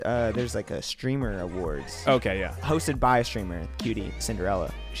There's like a streamer awards. Okay, yeah. Hosted by a streamer, Cutie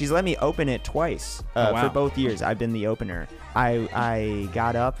Cinderella. She's let me open it twice for both years. I've been the opener. I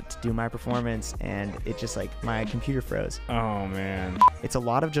got up to do my performance and it just like my computer froze. Oh man. It's a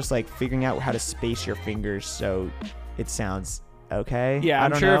lot of just like figuring out how to space your fingers so it sounds okay. Yeah,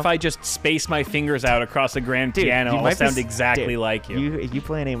 I'm sure if I just space my fingers out across the grand piano, I'll sound exactly like you. If you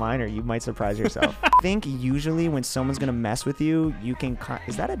play an A minor, you might surprise yourself. I think usually when someone's gonna mess with you, you can.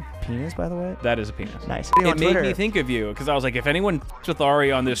 Is that a penis, by the way? That is a penis. Nice. It made me think of you because I was like, if anyone f***s with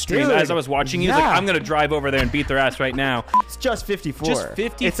Ari on this stream, as I was watching you, like, I'm gonna drive over there and beat their ass right now. It's just 54. Just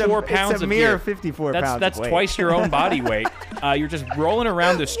 54 pounds. It's a mere 54 pounds. That's twice your own body weight. You're just rolling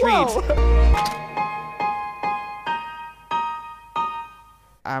around the streets.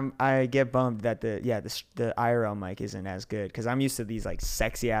 I get bummed that the IRL mic isn't as good because I'm used to these like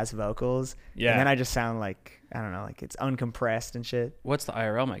sexy ass vocals. Yeah. And then I just sound like, I don't know, like it's uncompressed and shit. What's the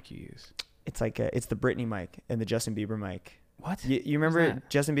IRL mic you use? It's like it's the Britney mic and the Justin Bieber mic. What? You remember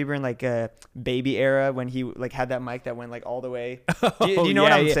Justin Bieber in like a baby era when he like had that mic that went like all the way? Do you know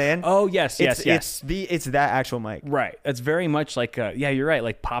what I'm saying? Oh yes. It's that actual mic. Right. It's very much like you're right.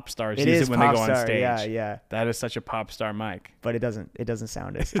 Like pop stars use it when they go on stage. Yeah. That is such a pop star mic. But it doesn't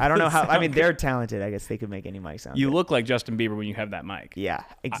sound as. I don't know how. I mean, they're talented. I guess they could make any mic sound. You good. look like Justin Bieber when you have that mic. Yeah,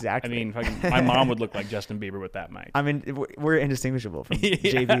 exactly. I mean, my mom would look like Justin Bieber with that mic. I mean, we're indistinguishable from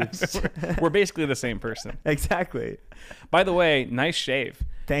JB. We're basically the same person. Exactly. By the way, nice shave.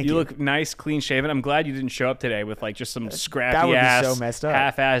 Thank you. You look nice, clean shaven. I'm glad you didn't show up today with like just some scrappy ass, so messed up.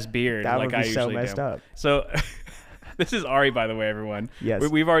 half-ass beard. That like would be I usually so messed do. up. So this is Ari, by the way, everyone. Yes.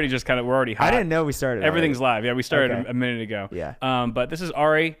 We've already we're already hot. I didn't know we started. Everything's live. Yeah, we started a minute ago. Yeah. But this is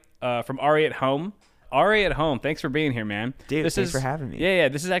Ari from AriAtHome. AriAtHome, thanks for being here, man. Dude, thanks for having me. Yeah.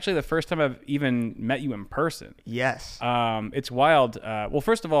 This is actually the first time I've even met you in person. Yes. It's wild. Well,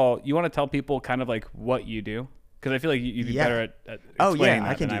 first of all, you want to tell people kind of like what you do? Because I feel like you'd be better at explaining that.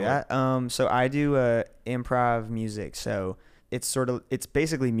 I can do that. So I do improv music. So it's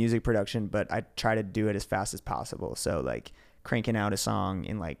basically music production, but I try to do it as fast as possible. So like cranking out a song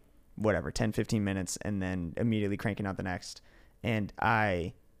in like whatever 10, 15 minutes and then immediately cranking out the next. And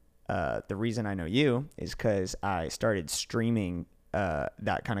the reason I know you is because I started streaming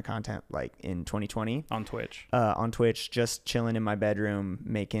that kind of content like in 2020 on Twitch. On Twitch, just chilling in my bedroom,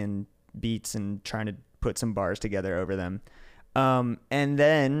 making beats and trying to put some bars together over them. And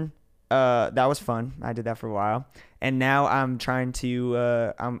then that was fun. I did that for a while. And now I'm trying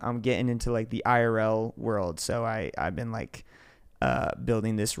to I'm getting into like the IRL world. So I've been like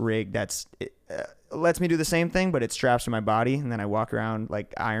building this rig that's lets me do the same thing, but it straps to my body, and then I walk around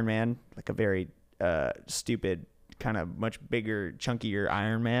like Iron Man, like a very stupid, kind of much bigger, chunkier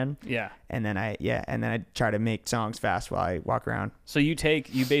Iron Man. Yeah. And then I try to make songs fast while I walk around. So you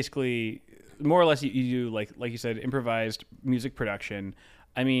basically more or less you do like you said, improvised music production.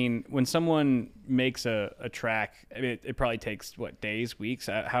 I mean, when someone makes a track, it probably takes days, weeks.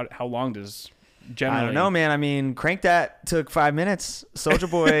 How long does generally? I don't know, man. I mean, Crank That took 5 minutes. Soldier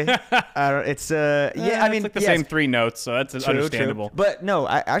Boy, it's I mean, it's like the same 3 notes, so that's understandable. True. But no,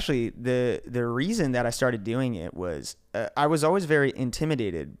 actually the reason that I started doing it was I was always very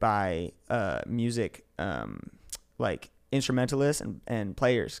intimidated by music, like instrumentalists and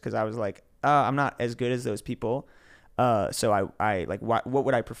players, because I was like, I'm not as good as those people. So I like, what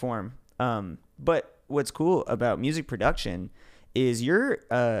would I perform? But what's cool about music production is your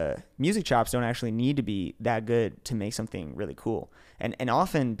music chops don't actually need to be that good to make something really cool. And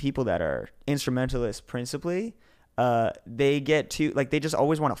often people that are instrumentalists principally, they get to like, they just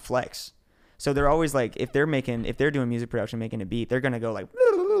always want to flex. So they're always like, if they're doing music production, making a beat, they're going to go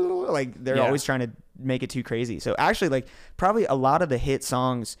like they're always trying to make it too crazy. So actually, like, probably a lot of the hit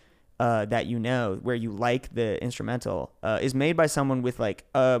songs that where you like the instrumental is made by someone with like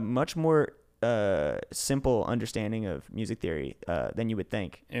a much more simple understanding of music theory than you would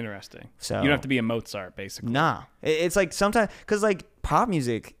think. Interesting. So you don't have to be a Mozart, basically. Nah, it's like sometimes, because like pop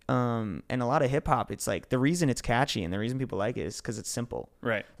music and a lot of hip hop, it's like the reason it's catchy and the reason people like it is because it's simple.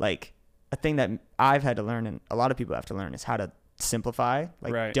 Right. Like a thing that I've had to learn, and a lot of people have to learn, is how to simplify.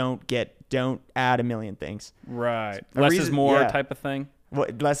 Like don't add a million things. Right. Less is more type of thing.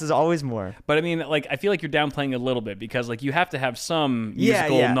 Less is always more. But I mean, like, I feel like you're downplaying a little bit, because like you have to have some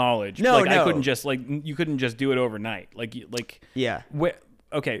musical knowledge. No, I couldn't just you couldn't just do it overnight.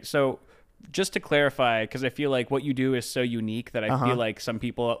 Okay, so just to clarify, because I feel like what you do is so unique that I feel like some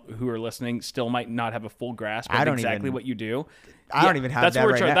people who are listening still might not have a full grasp of exactly what you do. I don't even have that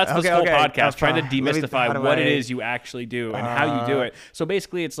right now. That's this whole podcast, trying to demystify what it is you actually do and how you do it. So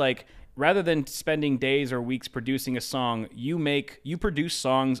basically, it's like, rather than spending days or weeks producing a song, you produce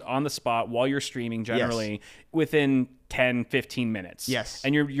songs on the spot while you're streaming generally within 10, 15 minutes. Yes.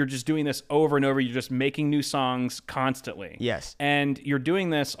 And you're just doing this over and over. You're just making new songs constantly. Yes. And you're doing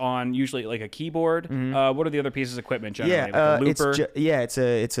this on usually like a keyboard. What are the other pieces of equipment generally? Yeah, like a looper?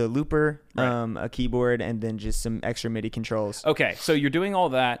 it's a looper, Right. a keyboard, and then just some extra MIDI controls. Okay, so you're doing all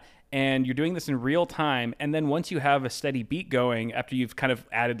that, and you're doing this in real time, and then once you have a steady beat going, after you've kind of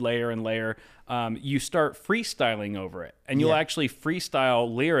added layer and layer, you start freestyling over it, and you'll actually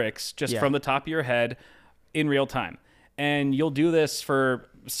freestyle lyrics just from the top of your head in real time. And you'll do this for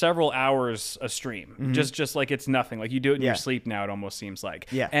several hours a stream, just like it's nothing. Like you do it in your sleep now, it almost seems like.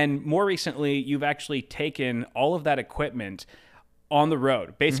 Yeah. And more recently, you've actually taken all of that equipment on the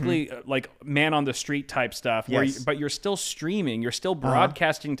road, basically like man on the street type stuff, but you're still streaming, you're still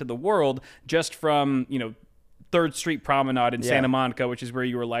broadcasting to the world just from, 3rd Street Promenade in Santa Monica, which is where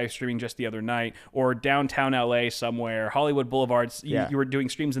you were live streaming just the other night, or downtown LA somewhere, Hollywood Boulevards. You were doing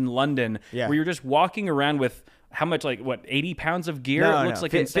streams in London where you're just walking around with how much, like, what, 80 pounds of gear? It looks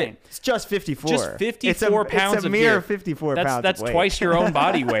like insane. It's just 54. Just 54 pounds it's a of mere gear. 54 pounds That's of weight. twice your own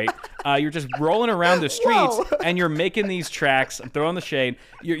body weight. You're just rolling around the streets, Whoa. and you're making these tracks. I'm throwing the shade.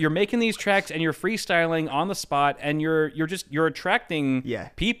 You're making these tracks, and you're freestyling on the spot, and you're attracting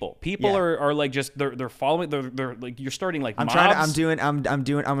people. People are like just they're following. They're like you're starting like mobs.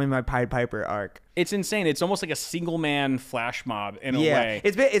 I'm in my Pied Piper arc. It's insane. It's almost like a single man flash mob in a way.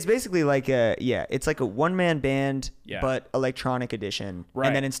 It's basically like it's like a one man band, but electronic edition. Right.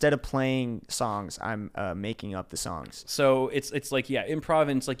 And then instead of playing songs, I'm making up the songs. So it's like improv,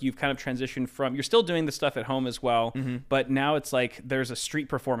 and it's like you've kind of transitioned from, you're still doing the stuff at home as well, but now it's like there's a street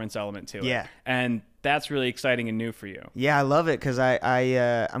performance element to it. Yeah. And that's really exciting and new for you. Yeah, I love it because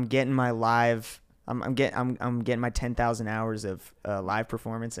I'm getting my live. I'm getting my 10,000 hours of live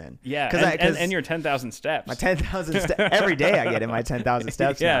performance in. Yeah, and your 10,000 steps. My 10,000 steps every day. I get in my 10,000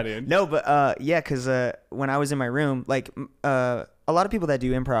 steps. Yeah, now. dude. No, but because when I was in my room, like a lot of people that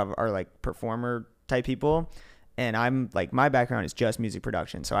do improv are like performer type people, and I'm like, my background is just music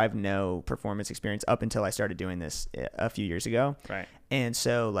production, so I have no performance experience up until I started doing this a few years ago. Right. And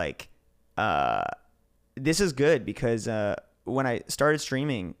so like this is good because when I started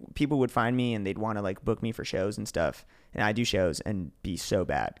streaming, people would find me and they'd want to like book me for shows and stuff. And I do shows and be so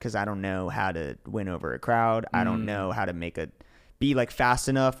bad because I don't know how to win over a crowd. I don't know how to be like fast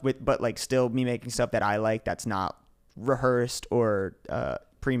enough but like still me making stuff that I like that's not rehearsed or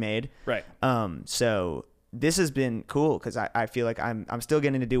pre-made. Right. So this has been cool because I feel like I'm still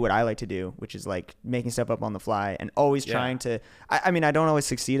getting to do what I like to do, which is like making stuff up on the fly and always trying to. I mean, I don't always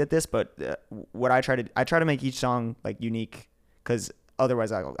succeed at this, but what I try to make each song like unique because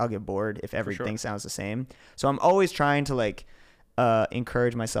otherwise I'll get bored if everything sounds the same. So I'm always trying to like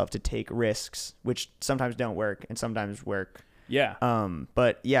encourage myself to take risks, which sometimes don't work and sometimes work. Yeah.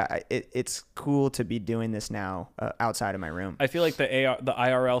 But yeah, it's cool to be doing this now outside of my room. I feel like the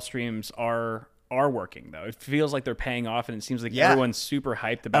IRL streams are working though. It feels like they're paying off, and it seems like everyone's super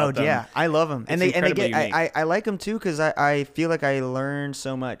hyped about them. Oh yeah, I love them, and they get. Unique. I like them too because I feel like I learn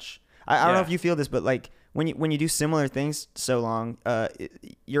so much. I don't know if you feel this, but like when you do similar things so long,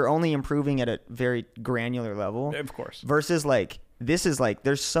 you're only improving at a very granular level. Of course. Versus like this is like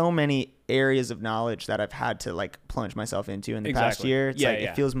there's so many areas of knowledge that I've had to like plunge myself into in the past year. It's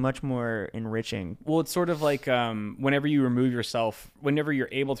it feels much more enriching. Well, it's sort of like whenever you're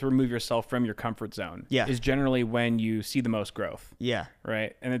able to remove yourself from your comfort zone is generally when you see the most growth. Yeah.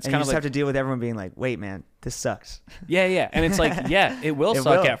 Right. And it's kind you of just like, have to deal with everyone being like, wait, man, this sucks. Yeah. And it's like, it will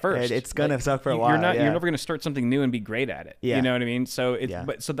suck at first. It's going to suck for a while. You're never going to start something new and be great at it. Yeah. You know what I mean? So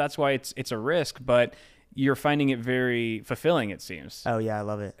so that's why it's a risk, but you're finding it very fulfilling, it seems. Oh, yeah, I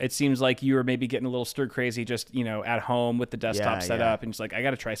love it. It seems like you were maybe getting a little stir crazy just, at home with the desktop set up and just like, I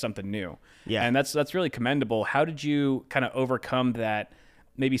got to try something new. Yeah. And that's really commendable. How did you kind of overcome that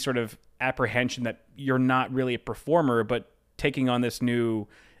maybe sort of apprehension that you're not really a performer, but taking on this new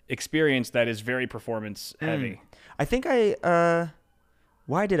experience that is very performance heavy? I think why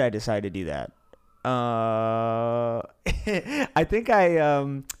did I decide to do that? I think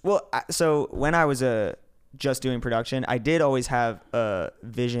so when I was just doing production, I did always have a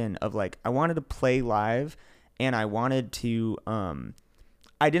vision of like I wanted to play live, and I wanted to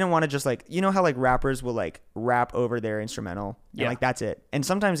I didn't want to just like, how like rappers will like rap over their instrumental and like that's it. And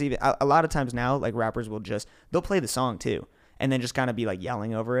sometimes even a lot of times now like rappers they'll play the song too and then just kind of be like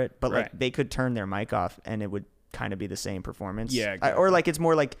yelling over it, but like they could turn their mic off and it would kind of be the same performance. Yeah, exactly. Or like it's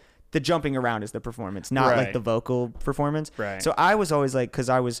more like the jumping around is the performance, not like the vocal performance. Right. So I was always like, because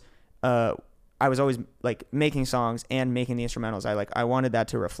I I was always like making songs and making the instrumentals. I wanted that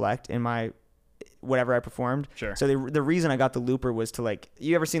to reflect in my whatever I performed. Sure. So the reason I got the looper was to like,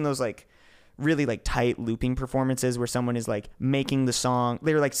 you ever seen those like really like tight looping performances where someone is like making the song,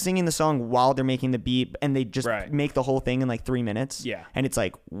 they're like singing the song while they're making the beat, and they just make the whole thing in like 3 minutes. Yeah. And it's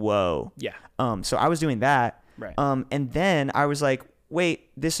like, whoa. Yeah. So I was doing that. Right. And then I was like, wait,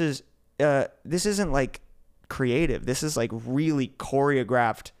 this isn't like creative. This is like really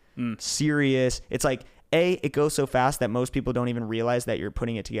choreographed, serious. It's like, A, it goes so fast that most people don't even realize that you're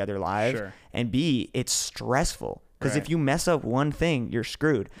putting it together live. Sure. And B, it's stressful. Because if you mess up one thing, you're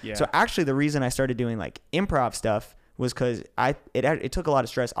screwed. Yeah. So actually the reason I started doing like improv stuff was because it took a lot of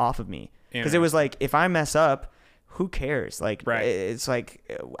stress off of me. Because it was like, if I mess up, who cares? Like, it's like,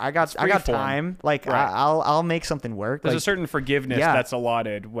 I got time. Like, I'll make something work. There's like, a certain forgiveness that's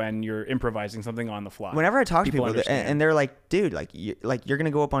allotted when you're improvising something on the fly. Whenever I talk to people and they're like, dude, like you're going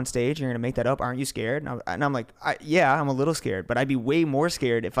to go up on stage, you're going to make that up. Aren't you scared? And I'm like, yeah, I'm a little scared, but I'd be way more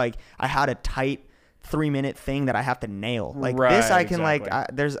scared if like I had a tight 3-minute thing that I have to nail. Like this, I can like, I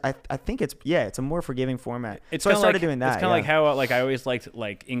think it's a more forgiving format. So I started doing that. It's kind of like how like I always liked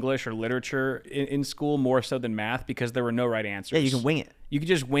like English or literature in school more so than math, because there were no right answers. Yeah, you can wing it. You could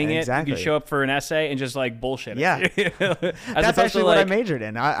just wing it. You could show up for an essay and just like bullshit. Yeah, that's actually what I majored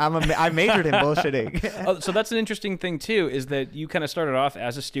in. I majored in bullshitting. So that's an interesting thing too, is that you kind of started off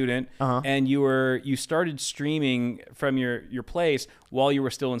as a student, and you started streaming from your place while you were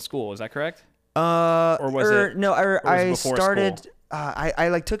still in school. Is that correct? Or was it? No, I started. School? I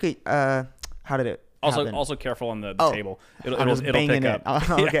like took a. How did it? Also careful on the table. It'll pick up.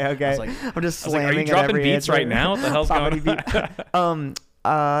 Okay. Like, I'm just slamming. Are you dropping beats right now? What the hell's going on?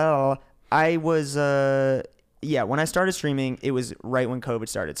 I was. When I started streaming, it was right when COVID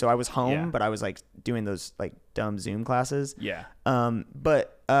started. So I was home, but I was like doing those like dumb Zoom classes. Yeah.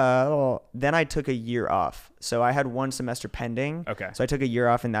 But then I took a year off. So I had 1 semester pending. Okay. So I took a year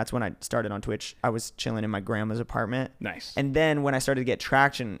off, and that's when I started on Twitch. I was chilling in my grandma's apartment. Nice. And then when I started to get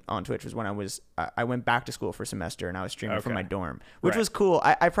traction on Twitch was when I went back to school for a semester, and I was streaming from my dorm, which was cool.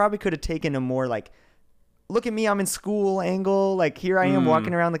 I probably could have taken a more like, look at me, I'm in school angle. Like here I am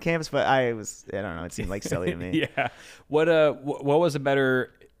walking around the campus, but I don't know. It seemed like silly to me. Yeah. What was a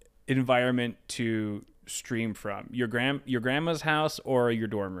better environment to stream from? Your grandma's house or your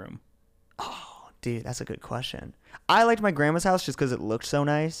dorm room? Oh, dude, that's a good question. I liked my grandma's house just because it looked so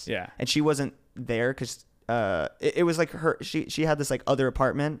nice. Yeah. And she wasn't there because it was like she had this like other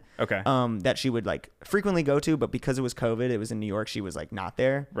apartment that she would like frequently go to, but because it was COVID, it was in New York, she was like not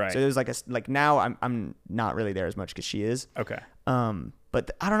there. Right. So it was like now I'm not really there as much because she is. Okay.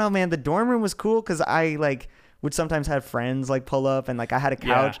 But I don't know, man. The dorm room was cool because I like would sometimes have friends like pull up, and like I had a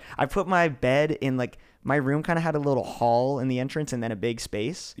couch. Yeah. I put my bed in like my room kind of had a little hall in the entrance and then a big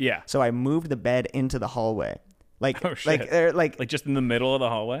space. Yeah. So I moved the bed into the hallway. Like like just in the middle of the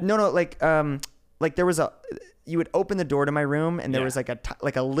hallway? No, like there was you would open the door to my room, and there was like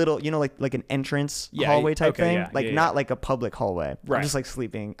a little, like an entrance hallway type thing, not like a public hallway. Right. I'm just like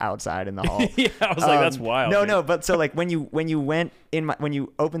sleeping outside in the hall. Yeah, I was like, that's wild. No, but so like when you went in when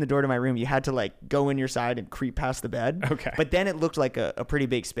you opened the door to my room, you had to like go in your side and creep past the bed. Okay. But then it looked like a pretty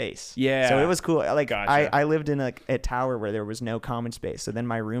big space. Yeah. So it was cool. Like gotcha. I lived in a tower where there was no common space, so then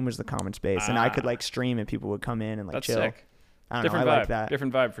my room was the common space, and I could like stream, and people would come in and like that's chill. Sick. I Different know, I vibe. like that.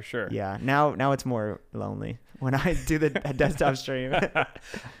 Different vibe for sure. Yeah. Now it's more lonely when I do the desktop stream.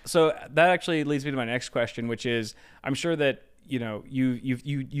 So that actually leads me to my next question, which is, I'm sure that you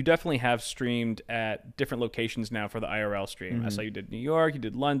definitely have streamed at different locations now for the IRL stream. Mm-hmm. I saw you did New York, you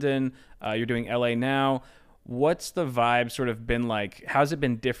did London, you're doing LA now. What's the vibe sort of been like? How's it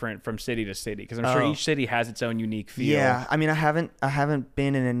been different from city to city? Because I'm sure each city has its own unique feel. Yeah, I mean, I haven't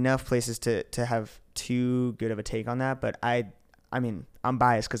been in enough places to have too good of a take on that, but I mean, I'm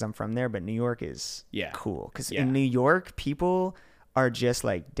biased because I'm from there, but New York is cool. Because in New York, people are just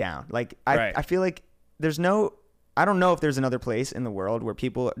like down. Like I feel like I don't know if there's another place in the world where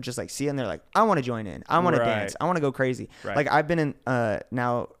people just like see it and they're like, I want to join in. I want to dance. I want to go crazy. Right. Like I've been in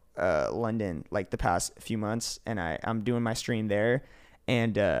London like the past few months, and I'm doing my stream there,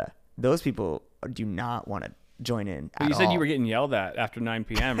 and those people do not want to join in at all. You said you were getting yelled at after 9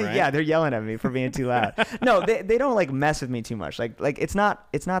 p.m., right? Yeah, they're yelling at me for being too loud. No, they don't like mess with me too much. Like it's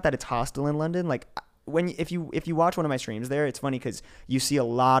not that it's hostile in London. Like if you watch one of my streams there, it's funny because you see a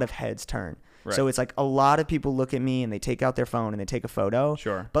lot of heads turn. Right. So it's like a lot of people look at me and they take out their phone and they take a photo.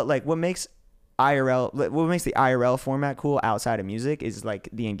 Sure. But like what makes the IRL format cool outside of music is like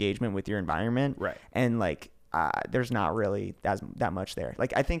the engagement with your environment. Right. And like there's not really that much there.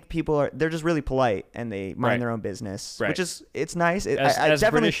 Like I think they're just really polite and they mind their own business, which is it's nice. As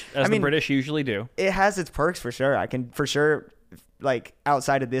the British usually do. It has its perks for sure. I can for sure, like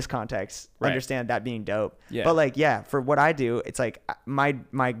outside of this context, understand that being dope. Yeah. But like, yeah, for what I do, it's like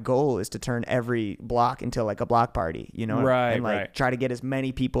my goal is to turn every block into like a block party, you know, and like try to get as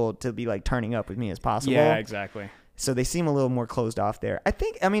many people to be like turning up with me as possible. Yeah, exactly. So they seem a little more closed off there.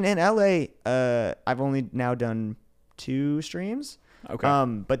 I mean, in LA, I've only now done 2 streams.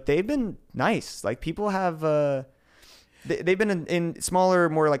 Okay. But they've been nice. Like people have, they've been in smaller,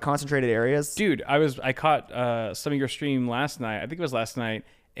 more like concentrated areas. Dude, I caught some of your stream last night. I think it was last night,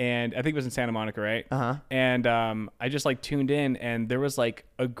 and I think it was in Santa Monica, right? Uh-huh. And I just like tuned in, and there was like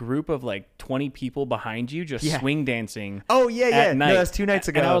a group of like 20 people behind you just swing dancing. Oh yeah. No, that's 2 nights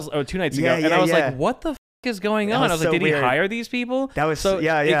ago. And I was 2 nights ago, and I was like, what the is going on? I was like, did he hire these people? That was so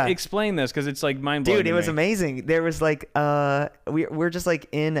explain this, because it's like mind blowing. Dude, it was amazing. There was like we're just like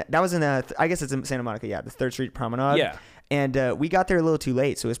that was in I guess it's in Santa Monica, the 3rd Street Promenade. Yeah. And we got there a little too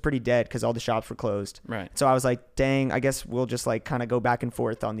late, so it was pretty dead because all the shops were closed. Right. So I was like, dang, I guess we'll just like kind of go back and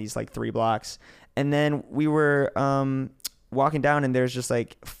forth on these like 3 blocks. And then we were walking down, and there's just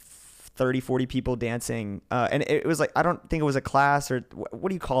like 30-40 people dancing, and it was like, I don't think it was a class, or what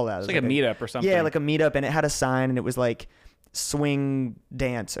do you call that? It's like a meetup or something. Yeah, like a meetup, and it had a sign, and it was like swing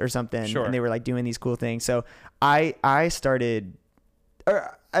dance or something. Sure. And they were like doing these cool things. So I started,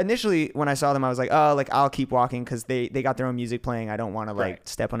 or initially when I saw them, I was like, oh, like I'll keep walking because they got their own music playing. I don't want to like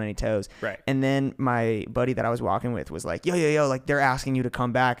step on any toes. Right. And then my buddy that I was walking with was like, yo, like they're asking you to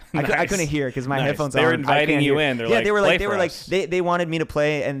come back. Nice. I couldn't hear because my headphones they on. They were inviting you in. They were like they wanted me to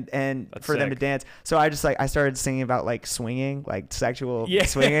play and That's for sick. them to dance. So I just like I started singing about like swinging, like sexual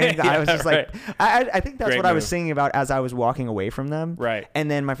swinging. I was just like, I think that's what I was singing about as I was walking away from them. Right.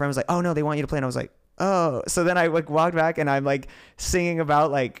 And then my friend was like, oh no, they want you to play, and I was like, oh. So then I like walked back, and I'm like singing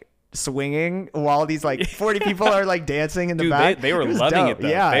about like swinging while these like 40 people are like dancing in the back. They were loving it though.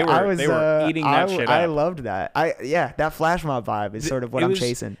 Yeah, they were eating that shit up. I loved that. That flash mob vibe is sort of what I'm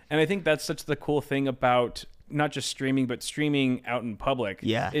chasing. And I think that's such the cool thing about not just streaming, but streaming out in public.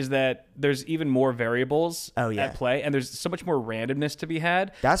 Yeah. Is that there's even more variables at play, and there's so much more randomness to be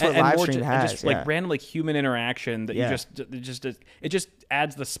had. That's what live stream has. And just like random like human interaction that it just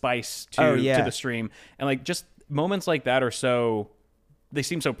adds the spice to the stream. And like just moments like that are so, they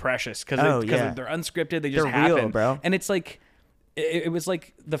seem so precious because they're unscripted. They just happen, real, bro. And it's like it was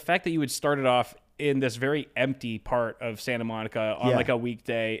like the fact that you would start it off in this very empty part of Santa Monica on like a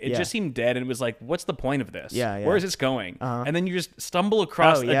weekday. It just seemed dead, and it was like, what's the point of this? Where is this going? And then you just stumble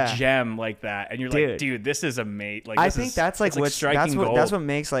across a gem like that, and you're like, dude, this is a mate. Like, I think that's like that's what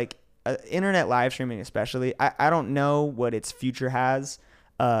makes like internet live streaming, especially. I don't know what its future has,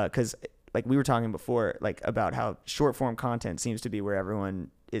 because like we were talking before, like about how short form content seems to be where everyone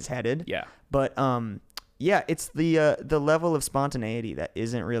is headed. Yeah. But it's the level of spontaneity that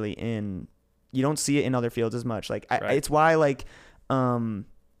isn't really in. You don't see it in other fields as much. Like it's why like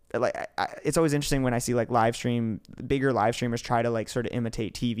it's always interesting when I see like bigger live streamers try to like sort of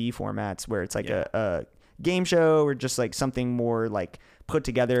imitate TV formats where it's like a game show or just like something more like put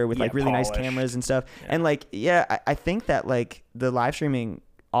together with like really polished. Nice cameras and stuff. Yeah. And like I think that like the live streaming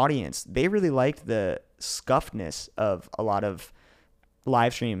audience, they really liked the scuffedness of a lot of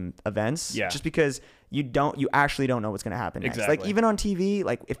live stream events. Yeah. Just because you actually don't know what's going to happen next. Exactly. Like even on TV,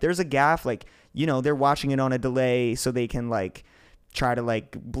 like if there's a gaffe, like, you know, they're watching it on a delay so they can like try to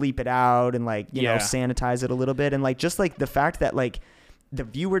like bleep it out and like, you know, sanitize it a little bit. And like, just like the fact that like the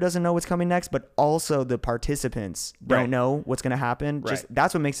viewer doesn't know what's coming next, but also the participants don't know what's going to happen. Just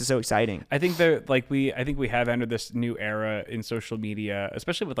that's what makes it so exciting. I think we have entered this new era in social media,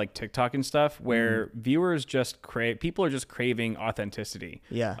 especially with like TikTok and stuff, where viewers just people are just craving authenticity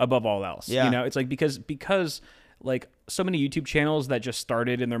above all else. Yeah. You know, it's like because like so many YouTube channels that just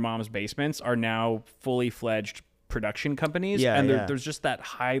started in their mom's basements are now fully fledged production companies, and there's just that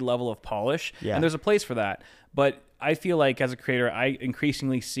high level of polish, and there's a place for that. But I feel like as a creator, I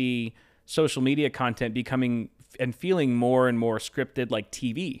increasingly see social media content becoming and feeling more and more scripted, like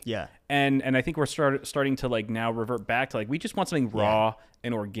TV. Yeah. And I think we're starting to like now revert back to like, we just want something raw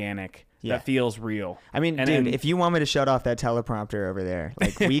and organic that feels real. I mean, dude, if you want me to shut off that teleprompter over there,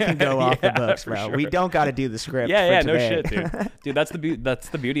 like we can go off the books, bro. Sure. We don't got to do the script. Yeah, no shit, dude. Dude, that's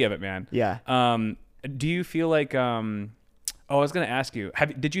the beauty of it, man. Yeah. Do you feel like I was gonna ask you.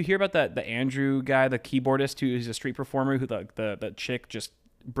 Did you hear about the Andrew guy, the keyboardist who is a street performer who the chick just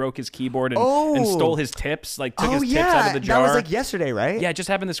broke his keyboard and stole his tips, like took his tips out of the jar. That was like yesterday, right? Yeah, it just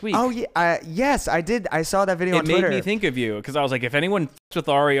happened this week. Oh yeah, yes, I did. I saw that video on Twitter. It made me think of you because I was like, if anyone f***s with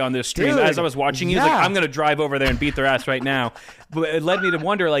Ari on this stream, Dude, as I was watching you, like, I'm gonna drive over there and beat their ass right now. But it led me to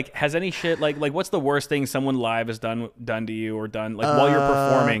wonder, like, has any shit like what's the worst thing someone live has done to you or done like while you're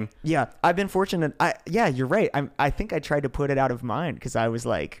performing? Yeah, I've been fortunate. Yeah, you're right. I think I tried to put it out of mind because I was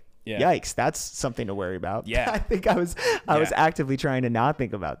like, yikes, that's something to worry about. Yeah, I think I was actively trying to not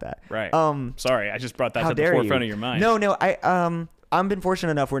think about that. Right. Sorry, I just brought that to the forefront of your mind. No, I've been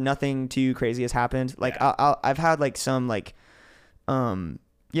fortunate enough where nothing too crazy has happened. Like I've had like some like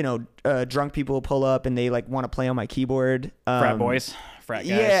drunk people pull up and they like want to play on my keyboard. Frat boys. Frat guys.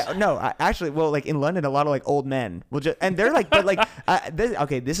 Yeah, no, like in London, a lot of like old men will just, and they're like, but like,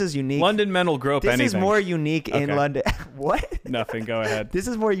 this is unique. London men will grow up anything. This is more unique in London. What? Nothing. Go ahead. This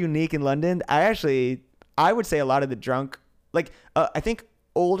is more unique in London. I would say a lot of the drunk, like, I think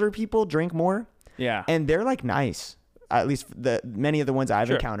older people drink more. Yeah. And they're like nice. At least many of the ones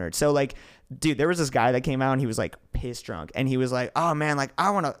I've encountered. So like, dude, there was this guy that came out and he was like piss drunk and he was like, oh man, like I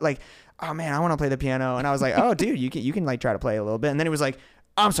want to play the piano. And I was like, oh dude, you can like try to play a little bit. And then he was like,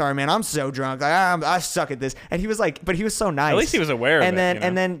 I'm sorry, man, I'm so drunk. Like I suck at this. And he was like, but he was so nice. At least he was aware of it.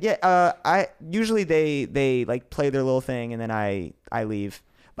 And then I usually they like play their little thing and then I leave.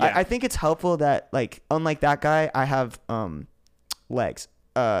 Yeah. I think it's helpful that like, unlike that guy, I have legs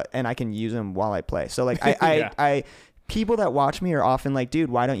and I can use them while I play. So like I people that watch me are often like, dude,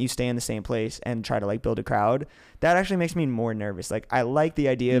 why don't you stay in the same place and try to like build a crowd? That actually makes me more nervous. Like I like the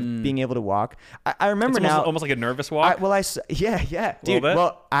idea of being able to walk. I remember it's almost like a nervous walk. Yeah, dude.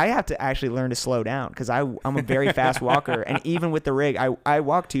 Well, I have to actually learn to slow down because I'm a very fast walker, and even with the rig, I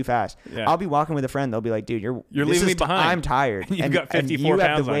walk too fast. Yeah. I'll be walking with a friend. They'll be like, dude, you're leaving me behind. I'm tired. You've got 54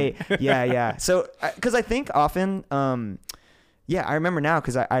 pounds on. Yeah. So because I think often. Yeah, I remember now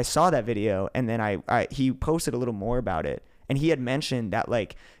because I saw that video and then he posted a little more about it and he had mentioned that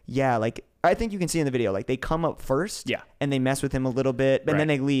like I think you can see in the video like they come up first and they mess with him a little bit and then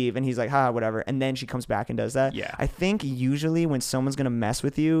they leave and he's like whatever and then she comes back and does that. I think usually when someone's gonna mess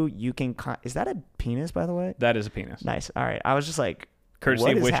with you can is that a penis, by the way? That is a penis. Nice. All right, I was just like,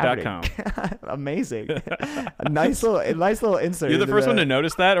 courtesy of witch.com. Amazing. a nice little insert. You're the first one to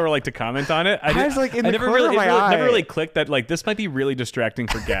notice that or like to comment on it. I was like in the corner of my eye. Never really clicked that like this might be really distracting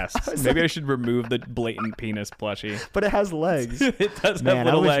for guests. Maybe I should remove the blatant penis plushie. But it has legs. It does have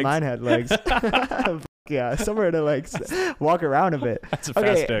little legs. Mine had legs. Yeah, somewhere to like walk around a bit. That's a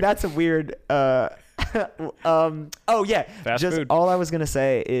fast stick. That's a weird Fast food. All I was gonna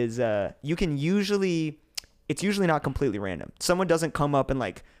say is you can usually. It's usually not completely random. Someone doesn't come up and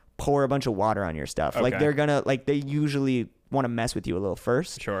like pour a bunch of water on your stuff. Okay. Like they're gonna they usually want to mess with you a little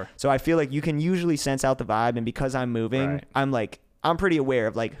first. Sure. So I feel like you can usually sense out the vibe, and because I'm moving, I'm pretty aware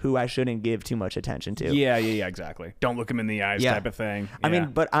of like who I shouldn't give too much attention to. Yeah, exactly. Don't look them in the eyes type of thing. Yeah. I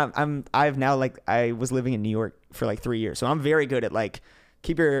mean, but I've now like I was living in New York for like 3 years, so I'm very good at like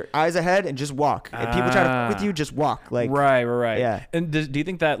keep your eyes ahead and just walk. If people try to fuck with you, just walk. Like right. Yeah. And do you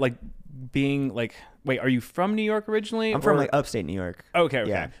think that like being like, wait, are you from New York originally? I'm from like upstate New York. Okay.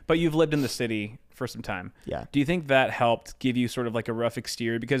 Yeah. But you've lived in the city for some time. Yeah. Do you think that helped give you sort of like a rough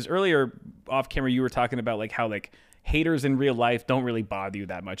exterior? Because earlier off camera, you were talking about like how like haters in real life don't really bother you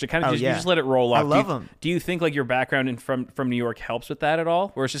that much. It kind of you just let it roll off. I love them. Do you think like your background from New York helps with that at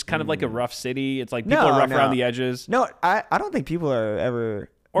all? Or it's just kind of like a rough city? It's like people are rough around the edges? No, I don't think people are ever...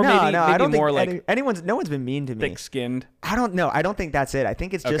 Or maybe I don't more think like no one's been mean to me. Thick-skinned. I don't know. I don't think that's it. I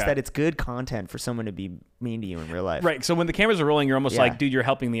think it's just that it's good content for someone to be mean to you in real life. Right. So when the cameras are rolling, you're almost like, dude, you're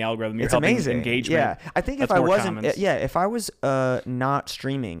helping the algorithm. You're helping amazing. Engagement. Yeah. I think if I wasn't, if I was not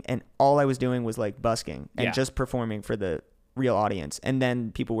streaming and all I was doing was like busking and just performing for the real audience, and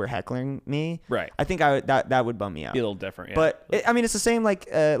then people were heckling me, right? I think that would bum me out. Be a little different, yeah. But it's the same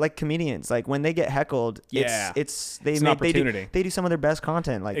like comedians. Like when they get heckled, it's an opportunity. They do some of their best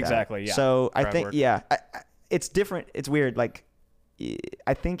content like that. Exactly. Yeah. So I think it's different. It's weird. Like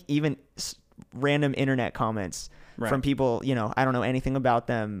I think even random internet comments from people, I don't know anything about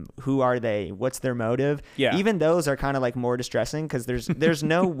them. Who are they? What's their motive? Yeah. Even those are kind of like more distressing because there's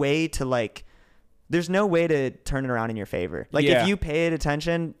no way to like. There's no way to turn it around in your favor. Like if you paid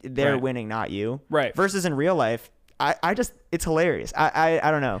attention, they're winning, not you. Right. Versus in real life, I just, it's hilarious. I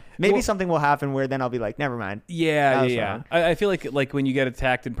don't know. Maybe something will happen where then I'll be like, never mind. Yeah. I feel like when you get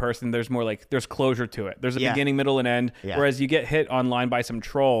attacked in person, there's more like, there's closure to it. There's a beginning, middle, and end. Yeah. Whereas you get hit online by some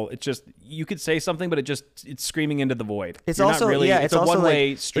troll, it's just, you could say something, but it's screaming into the void. It's You're also, not really, it's a also one-way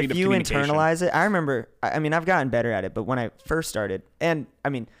like, street if of you communication. internalize it, I remember, I mean, I've gotten better at it, but when I first started, and I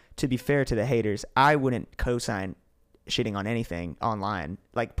mean, to be fair to the haters, I wouldn't co-sign shitting on anything online,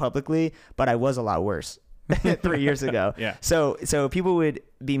 like publicly, but I was a lot worse 3 years ago. Yeah. So people would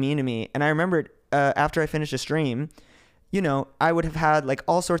be mean to me. And I remembered after I finished a stream, you know, I would have had like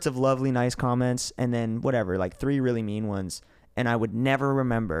all sorts of lovely, nice comments and then whatever, like 3 really mean ones. And I would never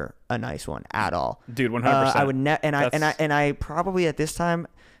remember a nice one at all. Dude, 100%. I would and I probably at this time,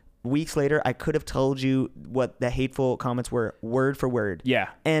 weeks later, I could have told you what the hateful comments were word for word. Yeah.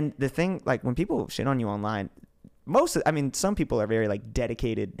 And the thing, like when people shit on you online, some people are very like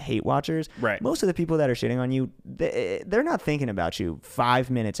dedicated hate watchers. Right. Most of the people that are shitting on you, they're not thinking about you 5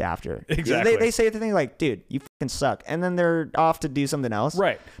 minutes after. Exactly. They say the thing like, dude, you fucking suck. And then they're off to do something else.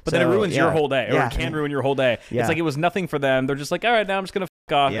 Right. But then it ruins your whole day, or Yeah. it can ruin your whole day. Yeah. It's like it was nothing for them. They're just like, all right, now I'm just going to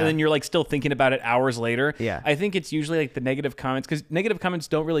off. Yeah. And then you're like still thinking about it hours later. Yeah. I think it's usually like the negative comments, because negative comments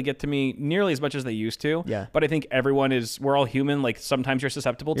don't really get to me nearly as much as they used to. Yeah. But I think we're all human. Like sometimes you're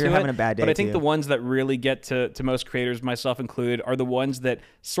susceptible to it. You're having a bad day But I think too. the ones that really get to most creators, myself included, are the ones that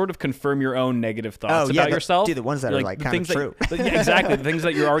sort of confirm your own negative thoughts about yourself. Dude, the ones that are like kind of true. Yeah, exactly. The things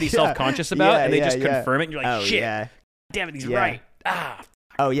that you're already self-conscious about, and they just confirm it. And you're like, shit, damn it, he's right.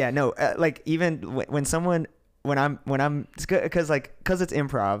 Oh yeah, no, like even when someone, when I'm, because it's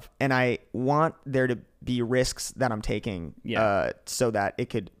improv and I want there to be risks that I'm taking, so that it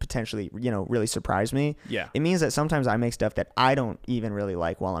could potentially, really surprise me. Yeah. It means that sometimes I make stuff that I don't even really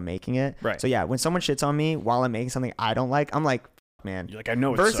like while I'm making it. Right. So yeah, when someone shits on me while I'm making something I don't like, I'm like, man. You're like, I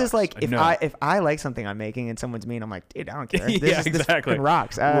know it versus sucks. like if I like something I'm making and someone's mean, I'm like, dude, I don't care. This exactly. fucking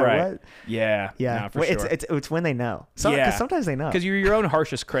rocks. Right. What? Yeah. Yeah. No, for sure. It's when they know. Because sometimes they know. Because you're your own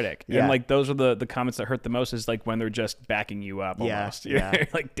harshest critic. Yeah. And like those are the comments that hurt the most, is like when they're just backing you up almost. Yeah. You're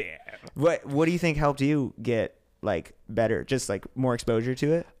like, damn. What do you think helped you get like better? Just like more exposure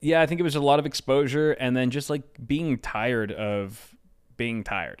to it? Yeah, I think it was a lot of exposure, and then just like being tired of being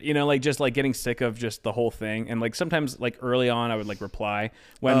tired, like just like getting sick of just the whole thing. And like sometimes like early on I would like reply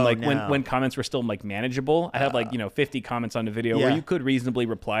when when comments were still like manageable. I had like 50 comments on the video where you could reasonably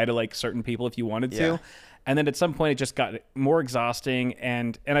reply to like certain people if you wanted to. And then at some point it just got more exhausting,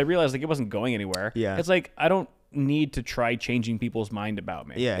 and I realized like it wasn't going anywhere. It's like I don't need to try changing people's mind about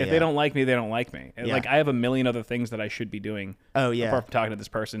me. If they don't like me, they don't like me. Like I have a million other things that I should be doing apart from talking to this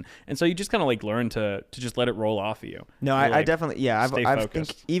person. And so you just kind of like learn to just let it roll off of you. No, I definitely I think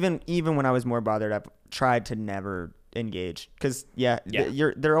focused. even when I was more bothered, I've tried to never engage, because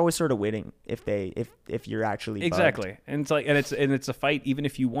they're always sort of winning if you're actually exactly bugged. And it's like it's a fight. Even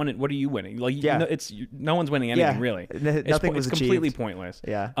if you won it, what are you winning? Like it's no one's winning anything really. Nothing was it's completely achieved. Pointless.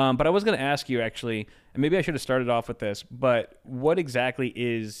 But I was going to ask you actually, and maybe I should have started off with this, but what exactly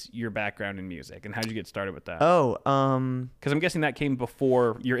is your background in music, and how did you get started with that? Because I'm guessing that came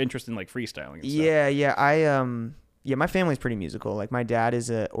before your interest in like freestyling and stuff. My family's pretty musical. Like my dad is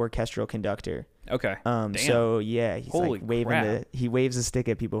an orchestral conductor. Okay. Damn. So yeah, he's Holy like waving he waves a stick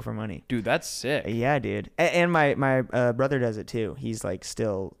at people for money. Dude, that's sick. Yeah, dude. And my brother does it too. He's like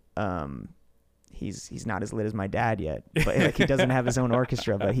still he's not as lit as my dad yet, but like he doesn't have his own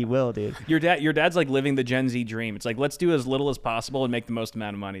orchestra, but he will, dude. Your dad's like living the Gen Z dream. It's like, let's do as little as possible and make the most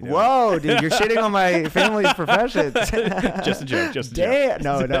amount of money. Whoa, dude, you're shitting on my family's professions. Just a joke. Just a joke.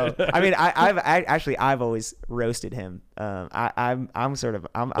 No. I mean, I've always roasted him. I'm sort of.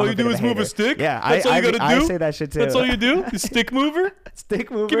 All you do is move a stick. Yeah, that's all you gotta do. I say that shit too. That's all you do. You stick mover. Stick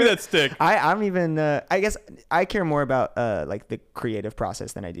mover. Give me that stick. I'm even. I guess I care more about like the creative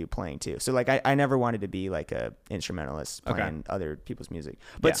process than I do playing too. So like I never wanted to be like a instrumentalist playing other people's music.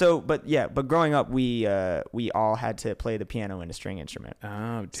 But but growing up we all had to play the piano and a string instrument. Oh,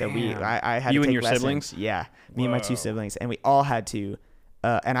 damn. So I had you to take and your lessons. Siblings? Yeah, me and my 2 siblings, and we all had to.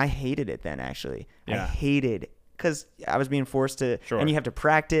 And I hated it then actually. Yeah. I hated. Because I was being forced to, Sure. and you have to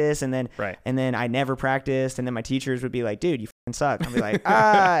practice, and then Right. and then I never practiced, and then my teachers would be like, "Dude, you fucking suck." I'd be like,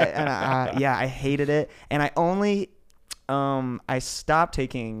 I hated it, and I only, I stopped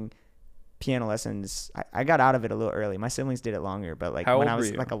taking piano lessons. I got out of it a little early. My siblings did it longer, but like How when old I was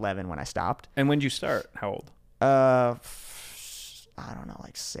were you? like 11 when I stopped. And when did you start? How old? I don't know,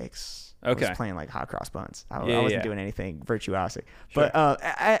 like 6. Okay. I was playing like hot cross buns. I Yeah, wasn't yeah. doing anything virtuosic, Sure. but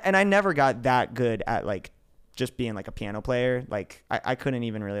I never got that good at like just being like a piano player. Like I couldn't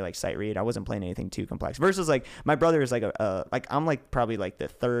even really like sight read. I wasn't playing anything too complex. Versus like my brother is like I'm like probably like the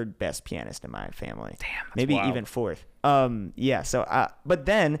 3rd best pianist in my family. Damn, that's maybe wild. even 4th. So but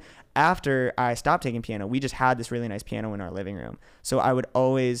then after I stopped taking piano, we just had this really nice piano in our living room. So I would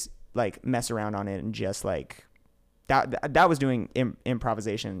always like mess around on it and just like that was doing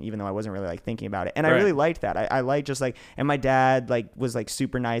improvisation, even though I wasn't really like thinking about it. And I Right. really liked that. I liked just like, and my dad like was like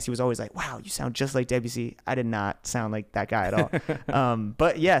super nice. He was always like, wow, you sound just like Debussy. I did not sound like that guy at all.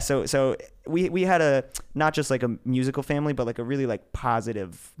 But yeah, so we had a, not just like a musical family, but like a really like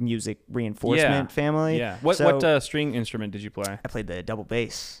positive music reinforcement family. Yeah. What string instrument did you play? I played the double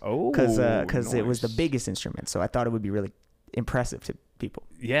bass. Oh, because it was the nice. biggest instrument, so I thought it would be really impressive to people.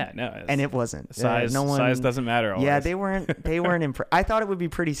 Yeah, no. And it wasn't. Size doesn't matter always. Yeah, they weren't I thought it would be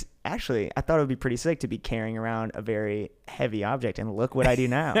pretty sick to be carrying around a very heavy object, and look what I do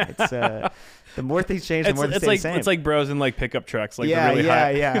now. It's the more things change, the more they stay the same. It's like bros in like pickup trucks, like yeah, the really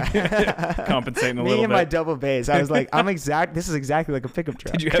high, yeah. compensating a Me little and bit. my double bass, I was like, this is exactly like a pickup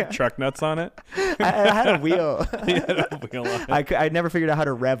truck. Did you have truck nuts on it? I had a wheel. You had a wheel on it. I never figured out how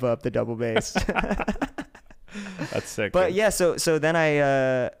to rev up the double bass. That's sick. But dude. yeah, so then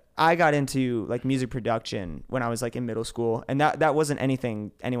I got into like music production when I was like in middle school, and that wasn't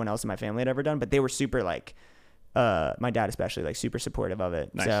anything anyone else in my family had ever done, but they were super like my dad especially like super supportive of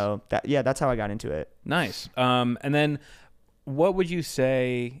it. Nice. So that's how I got into it. Nice. And then what would you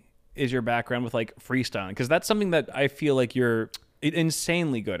say is your background with like freestyling? Because that's something that I feel like you're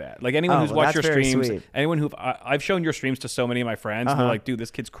insanely good at. Like anyone who's watched your streams, anyone who I've shown your streams to so many of my friends, and they're like, dude,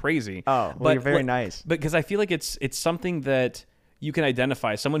 this kid's crazy. Oh, well, you're very nice. Because I feel like it's something that you can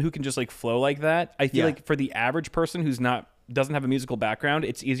identify. Someone who can just like flow like that. I feel like for the average person who's doesn't have a musical background,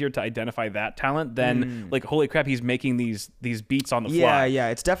 it's easier to identify that talent than like, holy crap, he's making these beats on the fly. Yeah,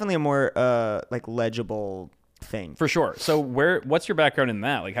 it's definitely a more like legible thing. For sure. So what's your background in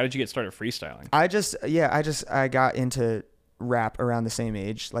that? Like, how did you get started freestyling? I got into rap around the same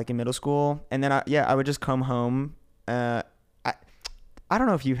age, like in middle school, and then I would just come home. I don't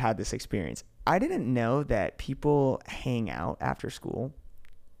know if you've had this experience. I didn't know that people hang out after school,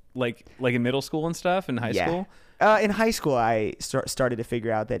 like in middle school and stuff, in high school. In high school, I started to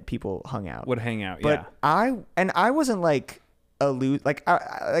figure out that people hung out. Would hang out, but yeah. I wasn't like I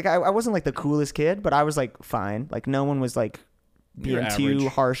wasn't like the coolest kid, but I was like fine. Like no one was like being too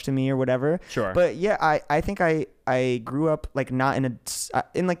harsh to me or whatever. Sure. But yeah, I think I grew up like not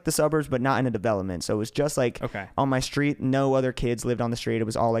in like the suburbs, but not in a development. So it was just like on my street, no other kids lived on the street. It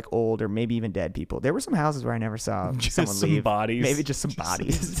was all like old or maybe even dead people. There were some houses where I never saw someone leave. Bodies. Maybe just some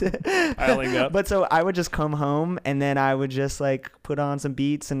bodies piling up. But so I would just come home and then I would just like put on some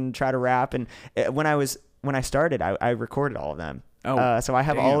beats and try to rap. And when I started, I recorded all of them. So I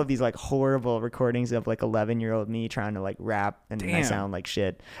have all of these like horrible recordings of like 11-year-old me trying to like rap, and I sound like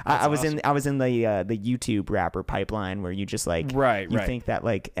shit. I was in the YouTube rapper pipeline where you just like you think that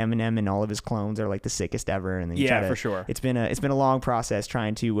like Eminem and all of his clones are like the sickest ever, and then you try to, for sure. It's been a long process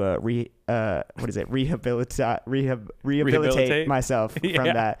trying to rehabilitate myself from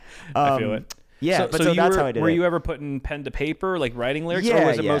that. I feel it. Yeah, so that's how I did it. Were you ever putting pen to paper, like writing lyrics, or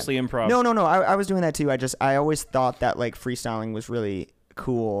was it mostly improv? No. I was doing that too. I always thought that like freestyling was really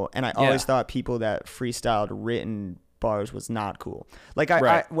cool, and I always thought people that freestyled written bars was not cool. Like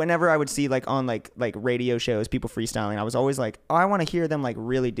I whenever I would see like on like radio shows people freestyling, I was always like, oh, I want to hear them like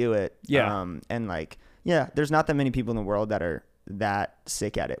really do it. Yeah. And like there's not that many people in the world that are that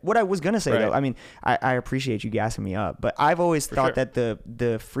sick at it. What I was gonna say though, I mean, I appreciate you gassing me up, but I've always thought that the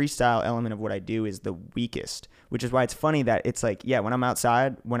freestyle element of what I do is the weakest, which is why it's funny that it's like, when I'm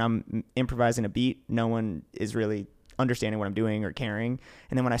outside, when I'm improvising a beat, no one is really understanding what I'm doing or caring,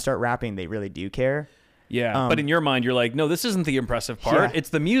 and then when I start rapping, they really do care. Yeah, but in your mind, you're like, no, this isn't the impressive part. It's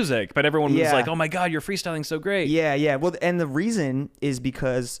the music. But everyone was like, oh my God, you're freestyling so great. Yeah. Well, and the reason is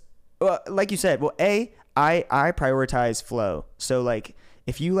because, like you said, I prioritize flow. So like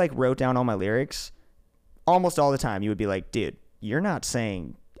if you like wrote down all my lyrics, almost all the time you would be like, dude, you're not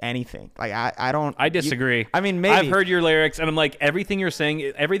saying anything. Like I disagree. I mean, maybe I've heard your lyrics and I'm like, everything he's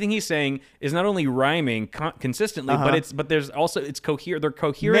saying is not only rhyming consistently, but there's also it's coherent. They're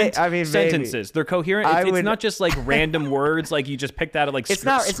coherent sentences. Maybe. They're coherent. It's not just like random words like you just picked out of like it's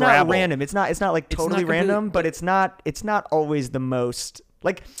not random. It's not like totally random, but it's not always the most.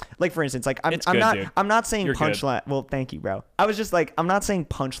 Like for instance, like I'm not saying punchline. Well, thank you, bro. I was just like, I'm not saying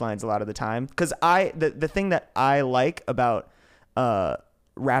punchlines a lot of the time because the thing that I like about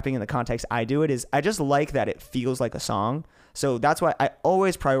rapping in the context I do it is I just like that it feels like a song. So that's why I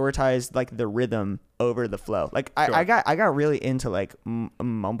always prioritize like the rhythm over the flow. Like I got really into like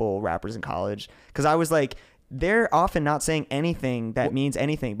mumble rappers in college because I was like, they're often not saying anything that means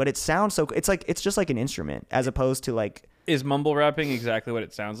anything, but it sounds so. It's just like an instrument as opposed to like. Is mumble rapping exactly what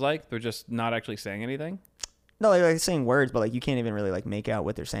it sounds like? They're just not actually saying anything? No, like saying words, but like you can't even really like make out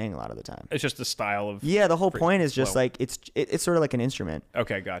what they're saying a lot of the time. It's just a style of the whole point is just like it's sort of like an instrument.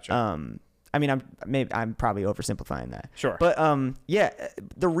 Okay, gotcha. I mean, I'm probably oversimplifying that. Sure. But yeah,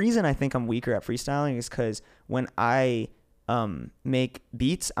 the reason I think I'm weaker at freestyling is because when I make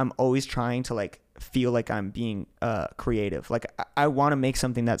beats, I'm always trying to like feel like I'm being creative. Like I want to make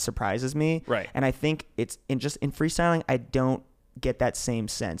something that surprises me. Right. And I think it's in freestyling, I don't get that same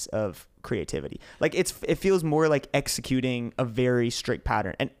sense of creativity. Like it feels more like executing a very strict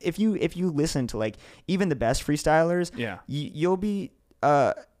pattern. And if you listen to like even the best freestylers, yeah, you'll be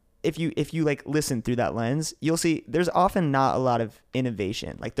if you like listen through that lens, you'll see there's often not a lot of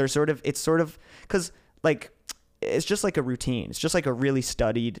innovation. Like it's sort of because like it's just like a routine. It's just like a really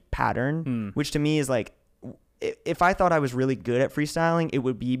studied pattern, which to me is like, if I thought I was really good at freestyling, it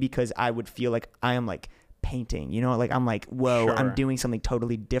would be because I would feel like I am like painting, you know, like I'm like, whoa, Sure. I'm doing something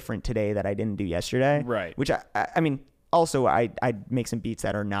totally different today that I didn't do yesterday. Right. Which I mean, also I make some beats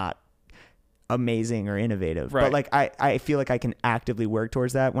that are not amazing or innovative, right. but like I feel like I can actively work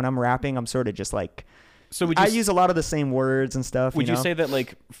towards that. When I'm rapping, I'm sort of just like, so I use a lot of the same words and stuff. Would you know? say that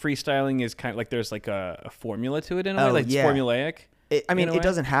like freestyling is kind of like there's like a formula to it in a way, like it's formulaic? I mean, it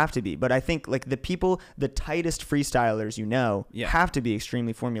doesn't have to be, but I think like the tightest freestylers, have to be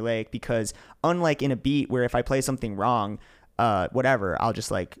extremely formulaic, because unlike in a beat where if I play something wrong, whatever, I'll just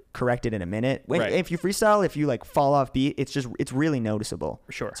like correct it in a minute. If you freestyle, if you like fall off beat, it's really noticeable.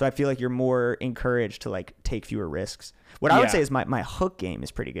 Sure. So I feel like you're more encouraged to like take fewer risks. What I would say is my hook game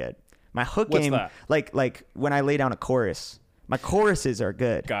is pretty good. My hook game, like when I lay down a chorus, my choruses are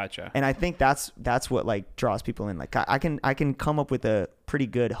good. Gotcha. And I think that's what like draws people in. Like I can come up with a pretty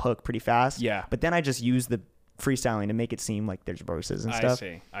good hook pretty fast. Yeah. But then I just use the freestyling to make it seem like there's verses and stuff.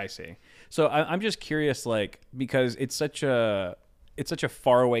 I see. So I'm just curious, like, because it's such a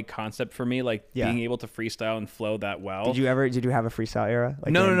far away concept for me, like being able to freestyle and flow that well. Did you have a freestyle era?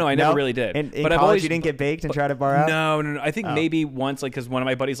 Like no, I never really did. In college, you didn't get baked and try to bar out? No. I think maybe once, like, because one of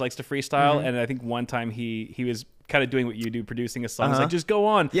my buddies likes to freestyle, and I think one time he was kind of doing what you do, producing a song. He's like, just go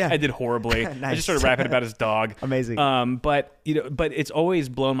on. Yeah. I did horribly. Nice. I just started rapping about his dog. Amazing. But it's always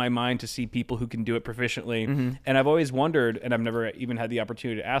blown my mind to see people who can do it proficiently. And I've always wondered, and I've never even had the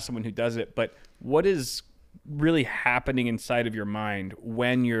opportunity to ask someone who does it, but what is really happening inside of your mind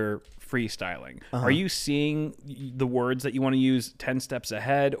when you're freestyling? Are you seeing the words that you want to use 10 steps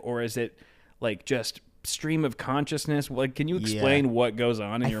ahead, or is it like just stream of consciousness? Like, can you explain what goes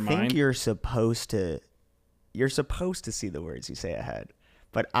on in your mind? I think you're supposed to see the words you say ahead,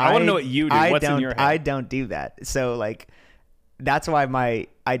 but I want to know what you do. What's in your head? I don't do that. So like, that's why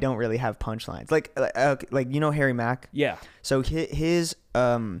I don't really have punchlines. Like Harry Mack. Yeah. So his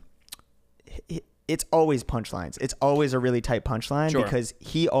it's always punchlines. It's always a really tight punchline because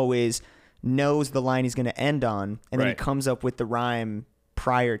he always knows the line he's going to end on, and then he comes up with the rhyme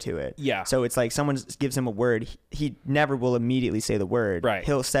prior to it. Yeah. So it's like someone gives him a word, he never will immediately say the word. Right.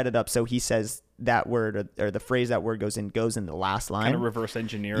 He'll set it up so he says that word or the phrase that word goes in the last line. Kind of reverse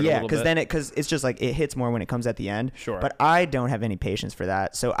engineer it a little bit. Because it's just like it hits more when it comes at the end. Sure. But I don't have any patience for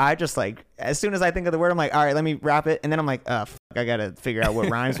that. So I just like, as soon as I think of the word, I'm like, all right, let me rap it. And then I'm like, I got to figure out what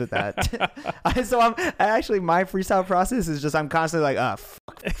rhymes with that. So my freestyle process is just, I'm constantly like,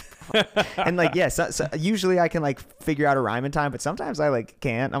 and like, so usually I can like figure out a rhyme in time, but sometimes I like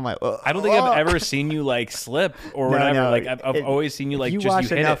can't. I'm like, I don't think I've ever seen you like slip or whatever. No, like I've always seen you like, if you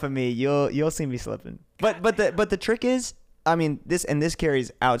watch enough of me, you'll see me slipping. But the trick is, I mean, this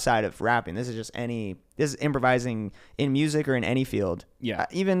carries outside of rapping. This is improvising in music or in any field. Yeah.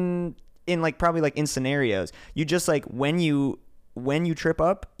 Even in like, probably like in scenarios, you just like, when you trip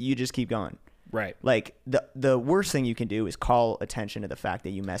up, you just keep going. Right. Like the worst thing you can do is call attention to the fact that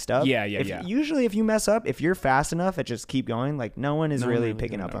you messed up. Yeah. Usually if you mess up, if you're fast enough at just keep going, like no one is really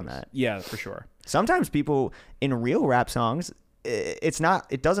picking up on that. Yeah, for sure. Sometimes people in real rap songs,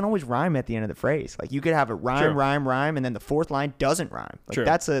 it doesn't always rhyme at the end of the phrase. Like you could have a rhyme, and then the fourth line doesn't rhyme. Like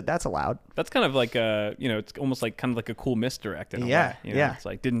that's allowed. That's kind of like it's almost like kind of like a cool misdirect in a way. It's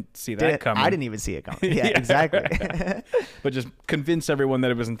like, didn't see that coming. I didn't even see it coming. Yeah, exactly. But just convince everyone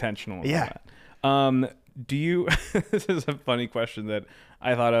that it was intentional. Yeah. Do you, this is a funny question that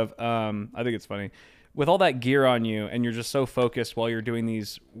I thought of. I think it's funny. With all that gear on you and you're just so focused while you're doing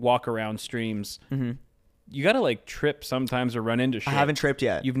these walk around streams, you got to like trip sometimes or run into shit. I haven't tripped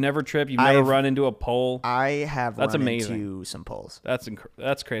yet. You've never tripped? You've never run into a pole? I have run into some poles. That's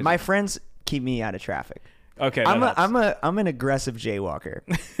crazy. My friends keep me out of traffic. Okay. I'm an aggressive jaywalker,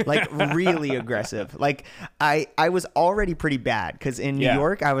 like really aggressive. Like I was already pretty bad because in New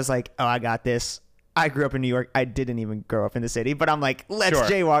York I was like, I got this. I grew up in New York. I didn't even grow up in the city, but I'm like, let's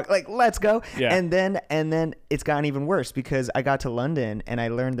jaywalk, like let's go. Yeah. And then it's gotten even worse because I got to London and I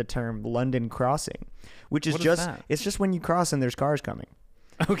learned the term London crossing, which is it's just when you cross and there's cars coming.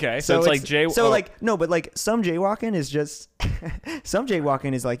 Okay, so it's like no, but like some jaywalking is just some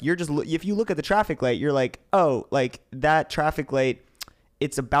jaywalking is like you're just if you look at the traffic light, you're like, oh, like that traffic light,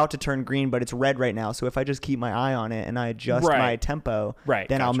 it's about to turn green, but it's red right now. So if I just keep my eye on it and I adjust my tempo,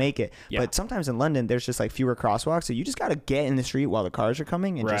 then I'll make it. Yeah. But sometimes in London, there's just like fewer crosswalks. So you just got to get in the street while the cars are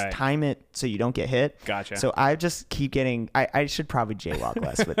coming and just time it so you don't get hit. Gotcha. So I just keep getting, I should probably jaywalk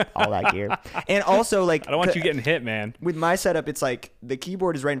less with all that gear. And also like, I don't want you getting hit, man. With my setup, it's like the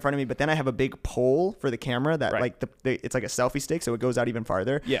keyboard is right in front of me, but then I have a big pole for the camera that like it's like a selfie stick. So it goes out even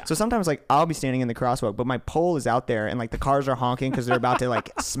farther. Yeah. So sometimes like I'll be standing in the crosswalk, but my pole is out there and like the cars are honking because they're about to like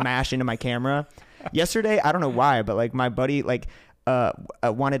smash into my camera. Yesterday, I don't know why, but like my buddy like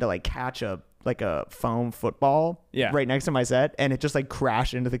wanted to like catch a foam football right next to my set, and it just like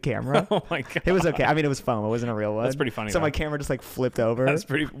crashed into the camera. Oh my god. It was okay. I mean, it was foam. It wasn't a real one. That's pretty funny. So though. my camera just like flipped over. That's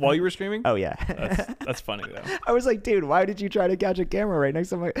pretty while you were streaming? Oh yeah. That's funny though. I was like, dude, why did you try to catch a camera right next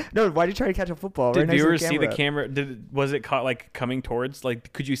to my why did you try to catch a football right next to the camera? Did viewers see the camera? Was it caught like coming towards,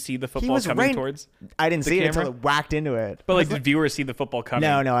 like could you see the football coming towards? I didn't see it until it whacked into it. But like did viewers see the football coming?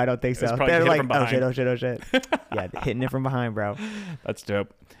 No, I don't think so. They're like, oh shit. Yeah, hitting it from behind, bro. That's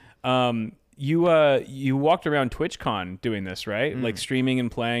dope. You walked around TwitchCon doing this, right? Like streaming and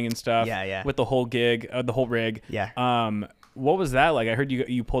playing and stuff. Yeah. With the whole gig, the whole rig. Yeah. What was that like? I heard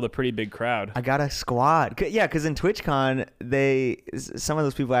you pulled a pretty big crowd. I got a squad. Yeah, because in TwitchCon, some of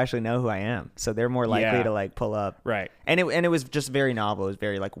those people actually know who I am, so they're more likely to like pull up. Right. And it was just very novel. It was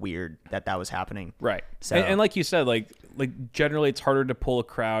very like weird that was happening. Right. So and like you said, like generally it's harder to pull a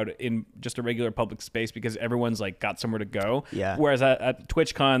crowd in just a regular public space because everyone's like got somewhere to go. Yeah. Whereas at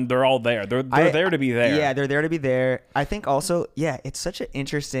TwitchCon, they're all there. They're there to be there. Yeah, they're there to be there. I think also, it's such an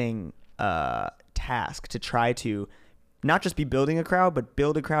interesting task to try to not just be building a crowd, but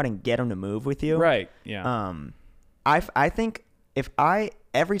build a crowd and get them to move with you. Right. Yeah. I think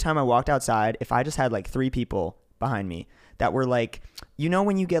every time I walked outside, if I just had like 3 people behind me that were like,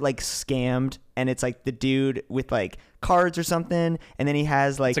 when you get like scammed and it's like the dude with like cards or something, and then he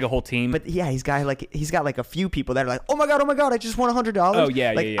has like it's like a whole team. But yeah, he's got like a few people that are like, oh my god, I just won $100. Oh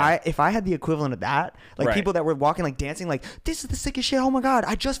yeah, like yeah. if I had the equivalent of that, like people that were walking like dancing, like this is the sickest shit. Oh my god,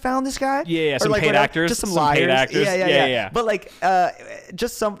 I just found this guy. Yeah. Or some like paid actors, just some liars. Paid actors. Yeah. But like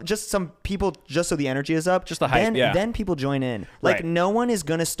just some people, just so the energy is up. Just the hype. Then people join in. Like no one is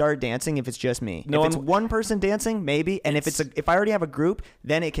gonna start dancing if it's just me. If it's one person dancing, maybe. And if I already have a group,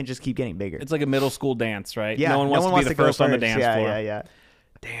 then it can just keep getting bigger. It's like a middle school dance, right? Yeah. No one wants to be the first on the dance floor. Yeah.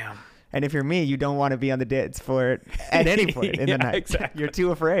 Damn. And if you're me, you don't want to be on the dance floor at any point in the night. Exactly. You're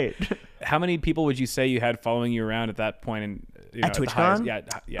too afraid. How many people would you say you had following you around at that point? At TwitchCon?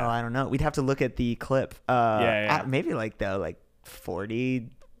 Yeah. Oh, I don't know. We'd have to look at the clip. Maybe like 40,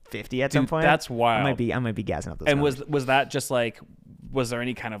 50 at some point. That's wild. I might be gassing up those. And numbers. was that just like? Was there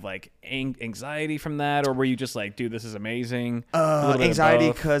any kind of like anxiety from that, or were you just like, dude, this is amazing? Anxiety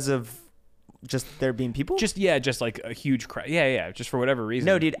because of just there being people. Just like a huge crowd. Yeah. Just for whatever reason.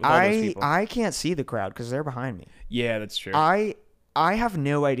 No, dude, I can't see the crowd because they're behind me. Yeah, that's true. I have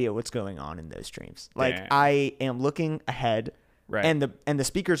no idea what's going on in those streams. Like I am looking ahead. Right. And the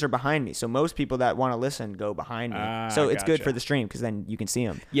speakers are behind me, so most people that want to listen go behind me. So it's good for the stream because then you can see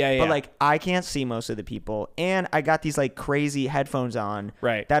them. Yeah. But like I can't see most of the people, and I got these like crazy headphones on,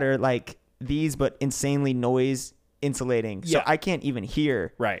 that are like these but insanely noise insulating, so I can't even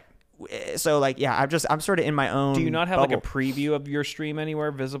hear. Right. So like I'm sort of in my own. Do you not have bubble. like a preview of your stream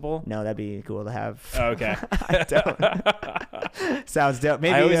anywhere visible? No, that'd be cool to have. Oh, okay. I don't. Sounds dope.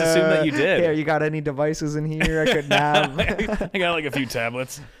 Maybe I always assumed that you did. Here, you got any devices in here I could have? I got like a few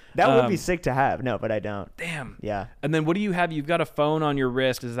tablets. That would be sick to have. No, but I don't. Damn. Yeah. And then what do you have? You've got a phone on your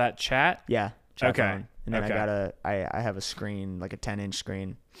wrist. Is that chat? Yeah. Chat phone. And then okay. I have a screen, like a 10-inch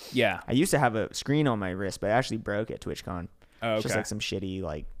screen. Yeah. I used to have a screen on my wrist, but I actually broke at TwitchCon. Oh, okay. It's just like some shitty,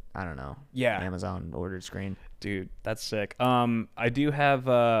 like, I don't know. Yeah. Amazon ordered screen. Dude, that's sick. I do have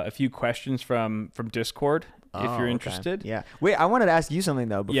a few questions from Discord if you're interested. Okay. Yeah. Wait, I wanted to ask you something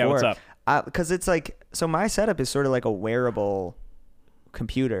though before. Yeah, what's up? Because it's like, so my setup is sort of like a wearable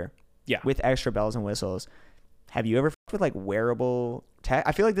computer. Yeah. With extra bells and whistles. Have you ever fucked with like wearable tech?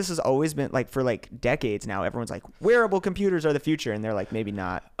 I feel like this has always been like for like decades now. Everyone's like wearable computers are the future, and they're like maybe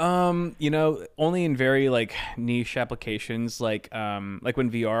not. Only in very like niche applications, like when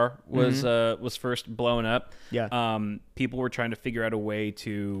VR was first blowing up. Yeah. People were trying to figure out a way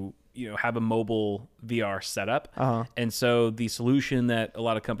to have a mobile VR setup, and so the solution that a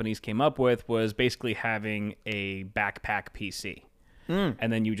lot of companies came up with was basically having a backpack PC.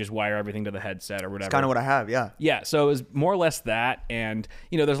 and then you just wire everything to the headset or whatever. It's kind of what I have. Yeah. Yeah, so it was more or less that, and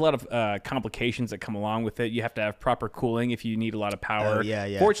there's a lot of complications that come along with it. You have to have proper cooling if you need a lot of power.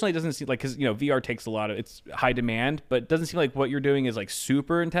 Yeah. Fortunately, it doesn't seem like, because VR takes a lot of, it's high demand, but it doesn't seem like what you're doing is like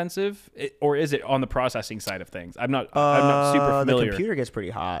super intensive, or is it on the processing side of things? I'm not super familiar. The computer gets pretty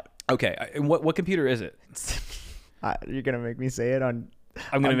hot. Okay, and what computer is it? You're gonna make me say it on.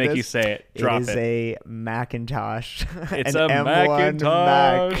 I'm gonna make you say it. Drop it. It is a Macintosh. It's an a M1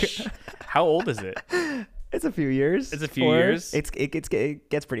 Macintosh. Mac. How old is it? It's a few years. It's a few years. It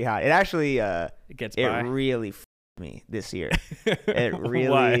gets pretty hot. It actually it gets by. It really f***ed me this year. It really.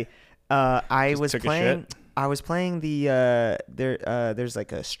 Why? I Just was took a playing. shit? I was playing the there's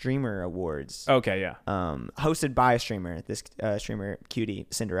like a streamer awards. Okay, yeah. Hosted by a streamer. This streamer Cutie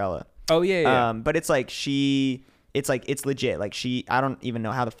Cinderella. Oh yeah. But it's like it's legit. Like I don't even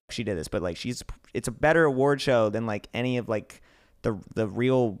know how the fuck she did this, but like it's a better award show than like any of like the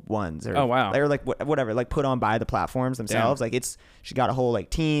real ones. Or, oh wow. Or like whatever, like put on by the platforms themselves. Damn. Like she got a whole like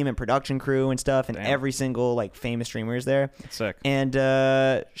team and production crew and stuff, and Damn. every single like famous streamer is there. That's sick.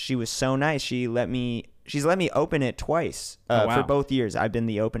 And she was so nice. She's let me open it twice wow. for both years. I've been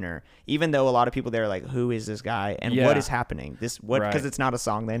the opener, even though a lot of people there are like, who is this guy and Yeah. what is happening? Because Right. it's not a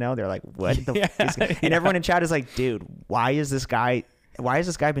song they know. They're like, what the Yeah, f- is and everyone in chat is like, dude, why has this guy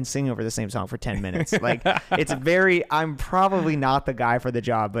been singing over the same song for 10 minutes? Like, I'm probably not the guy for the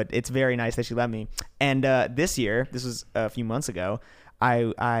job, but it's very nice that she let me. And this year, this was a few months ago,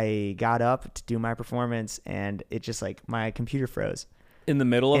 I got up to do my performance, and it just like my computer froze In the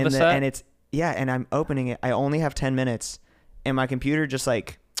middle of the set? and it's and I'm opening it. I only have 10 minutes, and my computer just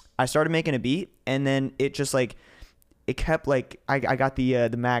like, I started making a beat, and then it just like, it kept like, I got the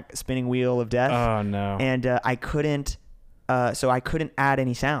Mac spinning wheel of death. Oh no. And I couldn't add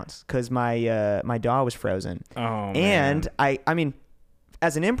any sounds because my DAW was frozen. Oh man. And I mean,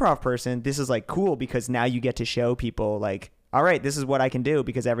 as an improv person, this is like cool because now you get to show people like, all right, this is what I can do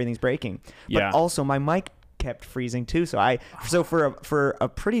because everything's breaking. But Yeah. also my mic kept freezing too. So for a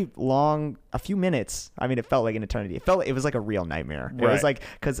pretty long, a few minutes, I mean, it felt like an eternity. It was like a real nightmare. It was Right. like,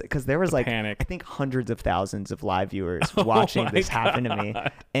 cause there was like, panic. I think hundreds of thousands of live viewers watching this happen to me.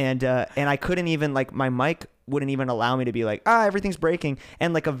 And I couldn't even, like, my mic wouldn't even allow me to be like, everything's breaking.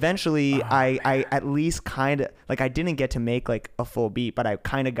 And like, eventually I at least kind of like, I didn't get to make like a full beat, but I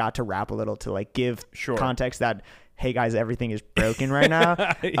kind of got to rap a little to like give context that, hey guys, everything is broken right now.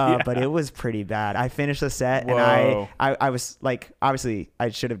 Yeah. But it was pretty bad. I finished the set. Whoa. And I was like, obviously I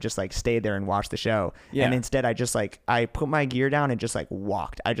should have just like stayed there and watched the show. Yeah. And instead I just like, I put my gear down and just like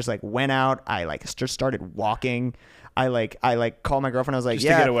walked. I just like went out. I like just started walking. I called my girlfriend. I was like, Just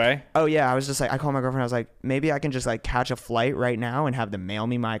to get away? Oh yeah. I was just like, I called my girlfriend. I was like, maybe I can just like catch a flight right now and have them mail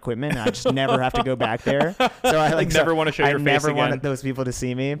me my equipment. And I just never have to go back there. So I like never want to show your face I never again. wanted those people to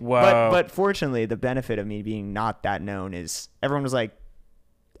see me. Wow. But fortunately, the benefit of me being not that known is everyone was like,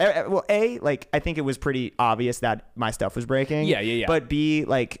 well, like I think it was pretty obvious that my stuff was breaking. Yeah. But B,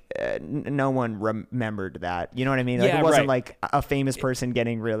 like no one remembered that. You know what I mean? Like, Yeah, it wasn't right. like a famous person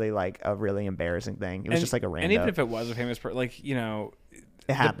getting really like a really embarrassing thing. It was just like a random. And even if it was a famous person, like, it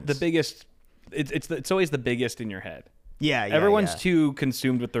happens. the biggest, it's always the biggest in your head. Yeah. Everyone's too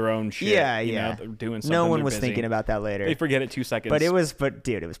consumed with their own shit. Yeah. They're doing something. No one they're was busy. thinking about that later. They forget it 2 seconds. But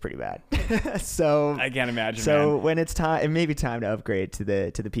dude, it was pretty bad. So I can't imagine. So man. when it's time, it may be time to upgrade to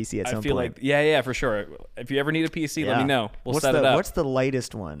the PC at some I feel point. like yeah, for sure. If you ever need a PC, let me know. We'll set it up. What's the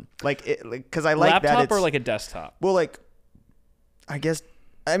lightest one? Because I like laptop that it's, or like a desktop. Well, like, I guess,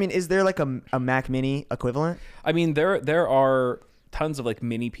 I mean, is there like a Mac Mini equivalent? I mean, there are tons of like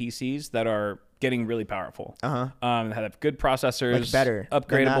mini PCs that are getting really powerful. That have good processors, Like better than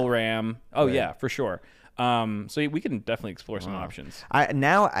upgradable that? RAM. Oh Right. yeah, for sure. So we can definitely explore some options.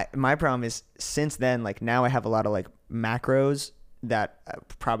 My problem is since then, like now I have a lot of like macros that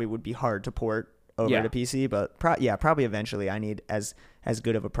probably would be hard to port over to PC, but probably eventually I need as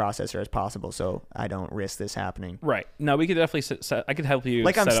good of a processor as possible so I don't risk this happening. Right. No, we could definitely I could help you.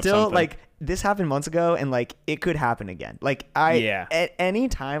 Like set I'm up still something. like this happened months ago and like it could happen again. Like at any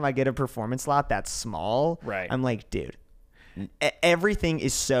time I get a performance slot that's small, Right. I'm like, dude, everything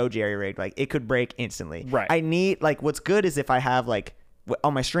is so jerry rigged. Like it could break instantly. Right. I need like what's good is if I have like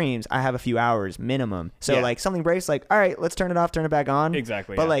on my streams I have a few hours minimum. So like something breaks, like all right, let's turn it off, turn it back on.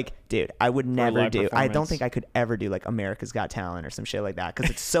 Exactly. But like, dude, I would never live do. I don't performance. think I could ever do like America's Got Talent or some shit like that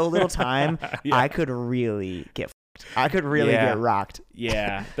because it's so little time. I could really get. I could really get rocked.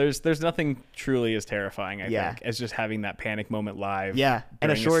 Yeah, there's nothing truly as terrifying, I Yeah. think, as just having that panic moment live. Yeah, in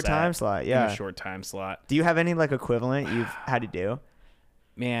a during short set, time slot. In Yeah, a short time slot. Do you have any like equivalent you've had to do?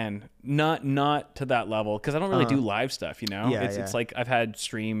 Man, not to that level, because I don't really do live stuff, you know? Yeah, It's like I've had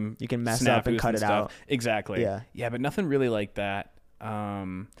stream You can mess up and cut it stuff. out. Exactly. Yeah, but nothing really like that. I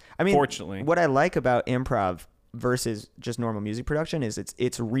mean, fortunately. What I like about improv versus just normal music production is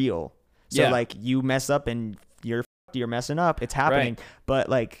it's real. So like you mess up and you're messing up, it's happening, but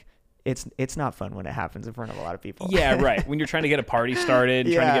like it's not fun when it happens in front of a lot of people. Yeah, right. When you're trying to get a party started,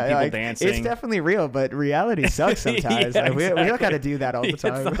 trying to get people like, dancing. It's definitely real, but reality sucks sometimes. Yeah, like, we don't got to do that all the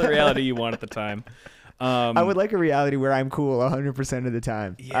time. It's not the reality you want at the time. I would like a reality where I'm cool 100% of the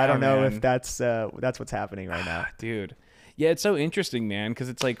time. Yeah, I don't know man. if that's what's happening right now. Dude. Yeah, it's so interesting, man, because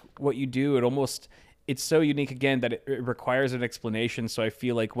it's like what you do, it's so unique again that it requires an explanation. So I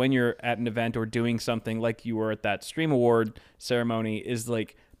feel like when you're at an event or doing something like you were at that Stream Award ceremony, is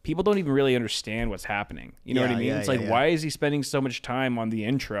like people don't even really understand what's happening. You know what I mean? It's like, why is he spending so much time on the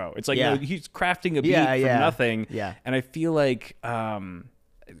intro? It's like, no, he's crafting a beat from nothing. Yeah. And I feel like, do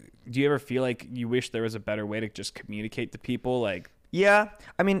you ever feel like you wish there was a better way to just communicate to people? Like, yeah,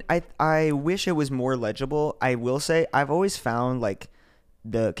 I mean, I wish it was more legible. I will say I've always found like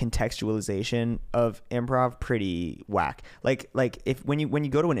the contextualization of improv pretty whack. Like if when you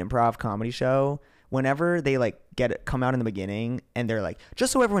go to an improv comedy show, whenever they like come out in the beginning and they're like,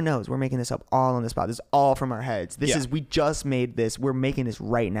 just so everyone knows, we're making this up all on the spot. This is all from our heads. We just made this. We're making this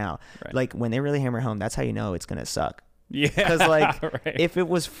right now. Right. Like when they really hammer home, that's how you know it's gonna suck. Yeah, because like if it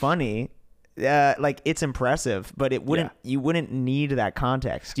was funny. Like it's impressive, but it wouldn't. You wouldn't need that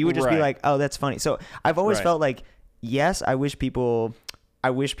context. You would just be like, "Oh, that's funny." So I've always felt like, yes, I wish people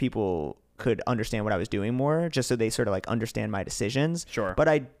could understand what I was doing more, just so they sort of like understand my decisions. Sure. But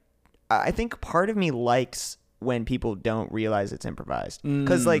I think part of me likes when people don't realize it's improvised,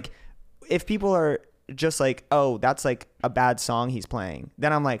 because like if people are just like, oh, that's like a bad song he's playing,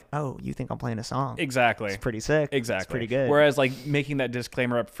 then I'm like, oh, you think I'm playing a song? Exactly. It's pretty sick. Exactly. It's pretty good. Whereas like making that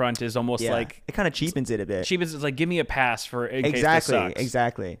disclaimer up front is almost like it kind of cheapens it a bit. It's like, give me a pass for in case this sucks.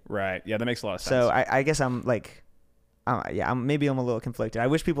 Exactly. Right. Yeah, that makes a lot of sense. So I guess I'm like, I'm a little conflicted. I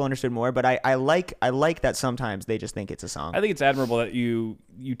wish people understood more, but I like that sometimes they just think it's a song. I think it's admirable that you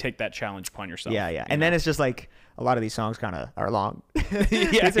take that challenge upon yourself. Yeah. And then it's just like a lot of these songs kind of are long.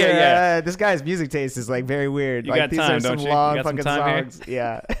 Yeah. This guy's music taste is like very weird. You like got these time, are some don't you? long You got some fucking time songs.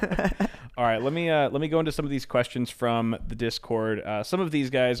 Here? Yeah. All right, let me go into some of these questions from the Discord. Some of these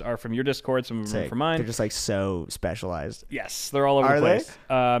guys are from your Discord, some of them are from mine. They're just like so specialized. Yes, they're all over the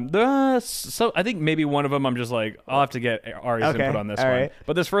place. So I think maybe one of them I'm just like, I'll have to get Ari's input on this one. Right.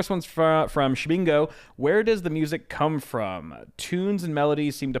 But this first one's from Shbingo. Where does the music come from? Tunes and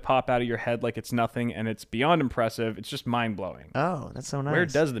melodies seem to pop out of your head like it's nothing, and it's beyond impressive. It's just mind blowing. Oh, that's so nice. Where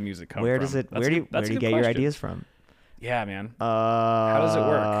does the music come from? Where do you get your ideas from? Yeah, man. How does it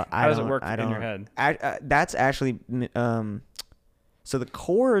work? How does it work in your head? That's actually so the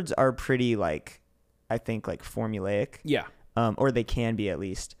chords are pretty like, I think like formulaic. Yeah. Or they can be at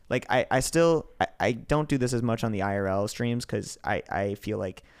least. Like I don't do this as much on the IRL streams because I feel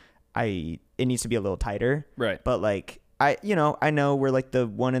like it needs to be a little tighter. Right. But like I know we're like the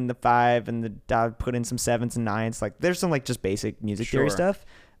 1 and the 5 and the put in some 7s and 9s. Like there's some like just basic music theory stuff.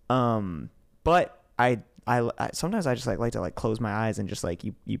 But I sometimes I just like to like close my eyes and just like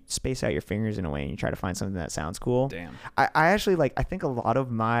you space out your fingers in a way and you try to find something that sounds cool. Damn. I actually like, I think a lot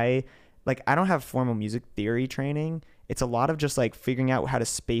of my, like, I don't have formal music theory training. It's a lot of just like figuring out how to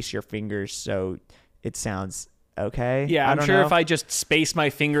space your fingers so it sounds okay. Yeah, I'm sure if I just space my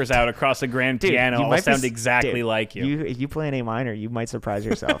fingers out across a grand piano, I'll sound exactly like you. If you play an A minor, you might surprise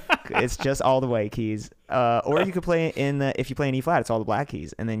yourself. It's just all the way keys. Or you could play if you play an E flat, it's all the black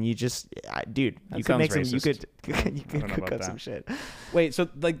keys, and then you just, you could make some. You could cook up some shit. Wait, so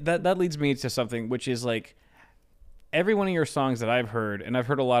like that leads me to something, which is like every one of your songs that I've heard, and I've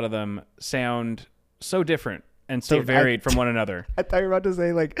heard a lot of them, sound so different and so varied from one another. I thought you were about to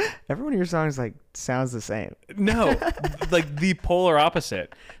say like every one of your songs like sounds the same. No, like the polar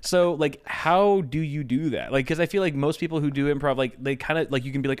opposite. So like, how do you do that? Like, because I feel like most people who do improv, like they kind of like,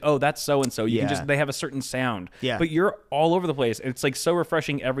 you can be like, oh, that's so and so. You can just, they have a certain sound. Yeah. But you're all over the place. It's like so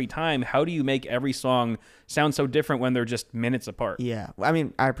refreshing every time. How do you make every song sound so different when they're just minutes apart? Yeah, I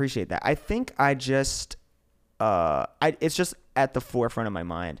mean, I appreciate that. I think I just, it's just at the forefront of my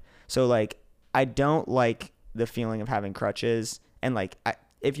mind. So like, I don't like the feeling of having crutches, and like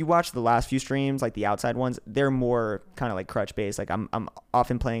if you watch the last few streams, like the outside ones, they're more kind of like crutch based. Like I'm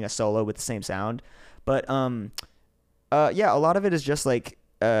often playing a solo with the same sound, but yeah, a lot of it is just like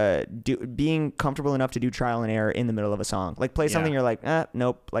being comfortable enough to do trial and error in the middle of a song. Like play something, you're like,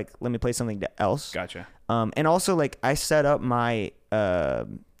 nope, like let me play something else. Gotcha. And also like I set up my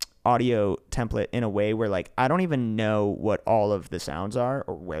audio template in a way where like I don't even know what all of the sounds are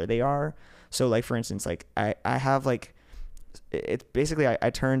or where they are. So like for instance, like I have like it's basically I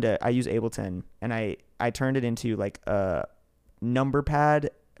use Ableton and I turned it into like a number pad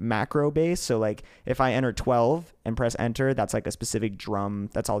macro base. So like if I enter 12 and press enter, that's like a specific drum.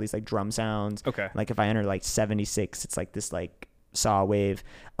 That's all these like drum sounds. Okay. Like if I enter like 76, it's like this like saw wave.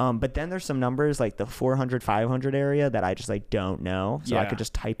 But then there's some numbers like the 400, 500 area that I just like don't know. So I could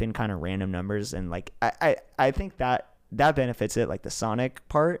just type in kind of random numbers and like I think that benefits it, like the sonic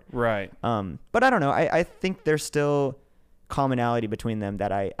part. Right. But I don't know. I think there's still commonality between them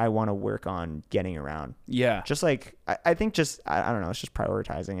that I want to work on getting around. Yeah. Just like I think just I don't know, it's just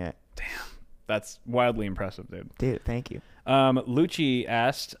prioritizing it. Damn. That's wildly impressive, dude. Dude, thank you. Lucci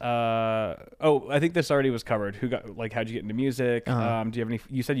asked, I think this already was covered. How'd you get into music? Do you have any,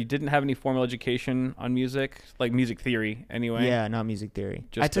 you said you didn't have any formal education on music, like music theory anyway? Yeah, not music theory.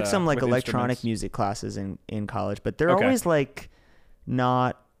 Just, I took some like electronic instruments. music classes in college, but they're always like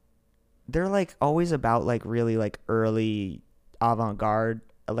they're like always about like really like early avant-garde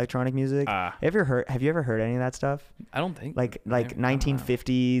electronic music. Have you ever heard any of that stuff? I don't think like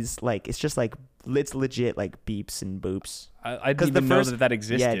 1950s, like it's just like it's legit like beeps and boops. I didn't even know that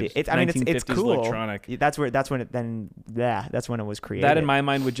existed. Yeah, it's cool. Electronic. That's when it was created. That in my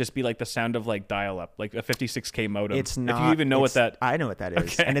mind would just be like the sound of like dial-up, like a 56K modem. It's not. If you even know what that. I know what that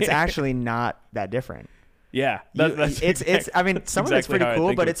is, Okay. and it's actually not that different. Yeah, it's. I mean, some of it's pretty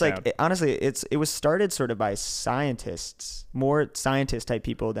cool, but it's like honestly, it was started sort of by scientists, more scientist type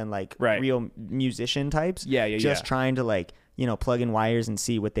people than like real musician types. Just trying to like plug in wires and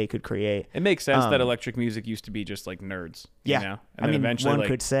see what they could create. It makes sense that electric music used to be just like nerds. Yeah, you know? And I mean, eventually, one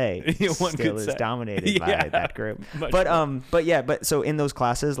could say still is dominated by that group. But so in those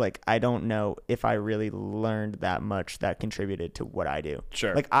classes, like I don't know if I really learned that much that contributed to what I do.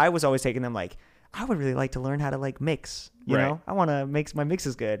 Sure. Like I was always taking them like, I would really like to learn how to like mix, you know, I want to make my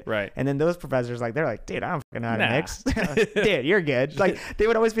mixes good. Right. And then those professors, like, they're like, dude, I don't fucking know how to mix. Dude, you're good. Like they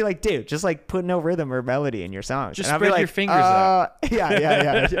would always be like, dude, just like put no rhythm or melody in your songs. Just and spread your fingers out.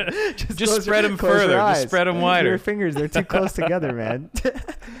 Yeah. Just spread them further. Just spread them wider. Your fingers, they're too close together, man.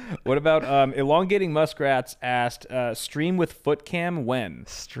 What about Elongating Muskrats asked, stream with foot cam when?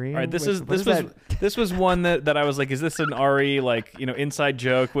 Stream. All right, this was one that I was like, is this an Ari like inside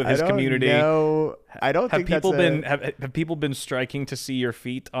joke with his community? No, I don't think people have people been striking to see your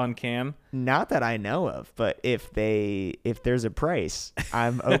feet on cam? Not that I know of, but if there's a price,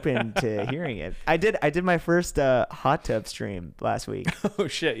 I'm open to hearing it. I did my first hot tub stream last week. Oh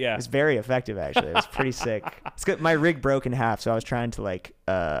shit, yeah. It was very effective actually. It was pretty sick. It's good. My rig broke in half, so I was trying to like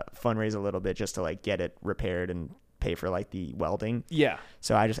fundraise a little bit just to like get it repaired and pay for like the welding. Yeah.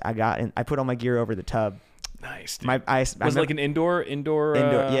 So I put all my gear over the tub. Nice. Dude. Was it like an indoor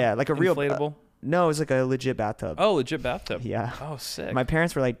yeah, like a real inflatable? No, it was like a legit bathtub. Oh, legit bathtub. Yeah. Oh, sick. My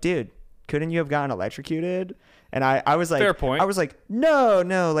parents were like, dude, couldn't you have gotten electrocuted? And I was like, fair point. I was like, no,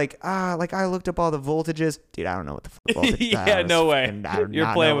 like I looked up all the voltages. Dude, I don't know what the fuck voltage is. Yeah, no way.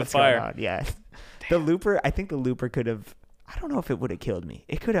 You're playing with fire. Yeah. The looper, I think the looper could have, I don't know if it would have killed me.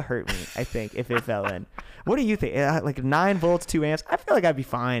 It could have hurt me, I think, if it fell in. What do you think? Like 9 volts, 2 amps? I feel like I'd be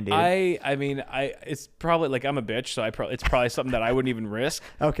fine, dude. I mean, it's probably like I'm a bitch, so it's probably something that I wouldn't even risk.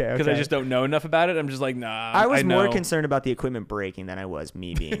 Okay. Because I just don't know enough about it. I'm just like, nah. I was more concerned about the equipment breaking than I was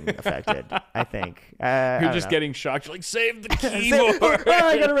me being affected, I think. You're just getting shocked. You're like, save the keyboard.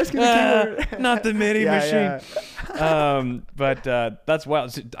 I gotta rescue the keyboard. Not the MIDI machine. Yeah. But that's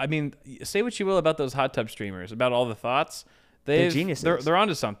wild. I mean, say what you will about those hot tub streamers, about all the thoughts. They're geniuses. They're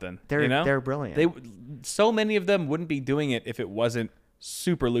onto something. They're brilliant. So many of them wouldn't be doing it if it wasn't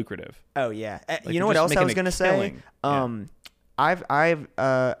super lucrative. Oh yeah. Like you know what else I was gonna say? Yeah.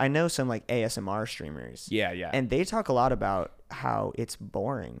 I know some like ASMR streamers. Yeah. And they talk a lot about how it's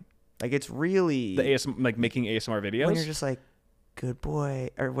boring. Like it's really like making ASMR videos. When you're just like, good boy,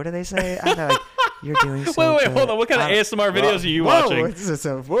 or what do they say? I don't know, like, you're doing so wait, good. hold on. What kind of ASMR videos are you watching? This is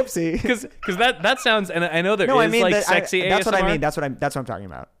a whoopsie. Because that sounds, and I know there is sexy ASMR. That's what I mean. That's what I'm talking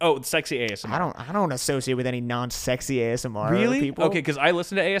about. Oh, sexy ASMR. I don't associate with any non-sexy ASMR people. Okay, because I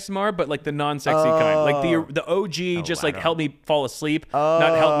listen to ASMR, but like the non-sexy kind, like the OG, just like help me fall asleep,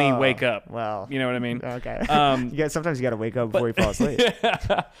 not help me wake up. Well, you know what I mean? Okay. Sometimes you got to wake up before you fall asleep.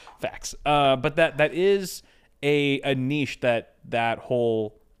 Facts. But that is a niche that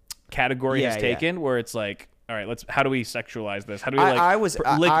whole category has taken, where it's like, all right, how do we sexualize this? How do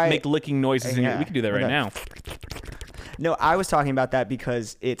we make licking noises? We can do that right now. No, I was talking about that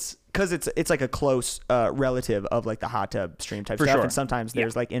because it's because it's like a close relative of like the hot tub stream type For stuff, sure. and sometimes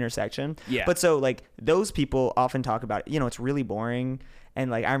there's like intersection. Yeah. But so like those people often talk about, it's really boring. And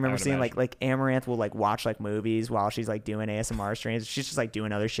like I remember seeing imagine. like Amaranth will like watch like movies while she's like doing ASMR streams. She's just like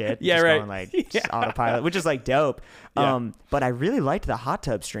doing other shit. Yeah, just right. Going, like just autopilot, which is like dope. Yeah. But I really liked the hot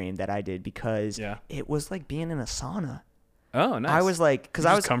tub stream that I did because Yeah. it was like being in a sauna. Oh, nice. I was like, because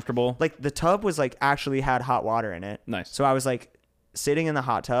I was comfortable. Like the tub was like actually had hot water in it. Nice. So I was like sitting in the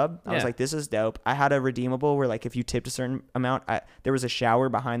hot tub. I was Yeah. like, this is dope. I had a redeemable where like if you tipped a certain amount, there was a shower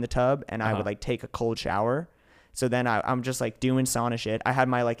behind the tub, and I would like take a cold shower. So then I'm just like doing sauna shit. I had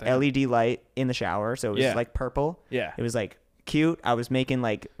my like LED light in the shower, so it was like purple. Yeah. It was like cute. I was making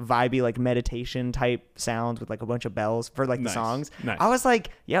like vibey like meditation type sounds with like a bunch of bells for like the songs. Nice. I was like,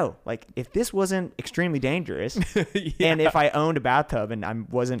 yo, like if this wasn't extremely dangerous, and if I owned a bathtub and I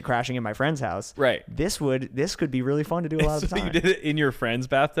wasn't crashing in my friend's house, Right. this could be really fun to do a lot of So the time. you did it in your friend's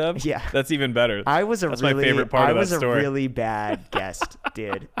bathtub? Yeah. That's even better. That's my favorite part of that a story. really bad guest,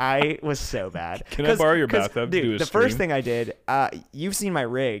 dude. I was so bad. Can I borrow your bathtub to dude, do a the stream? first thing I did, you've seen my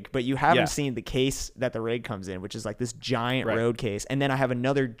rig, but you haven't Yeah. seen the case that the rig comes in, which is like this giant Right. road case. And then I have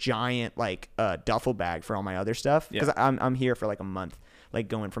another giant like duffel bag for all my other stuff. Because I'm here for like a month, like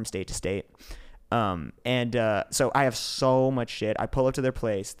going from state to state. So I have so much shit. I pull up to their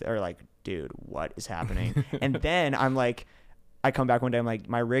place. They're like, dude, what is happening? And then I'm like, I come back one day, I'm like,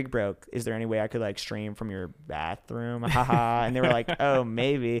 my rig broke. Is there any way I could like stream from your bathroom? Haha. And they were like, oh,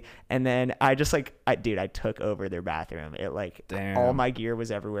 maybe. And then I just like, I took over their bathroom. It like, Damn. all my gear was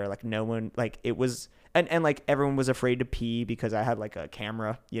everywhere. Like no one, like it was, and like everyone was afraid to pee because I had like a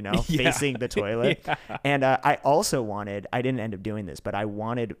camera, facing the toilet. Yeah. And I also I didn't end up doing this, but I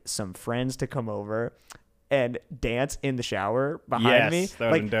wanted some friends to come over and dance in the shower behind me. That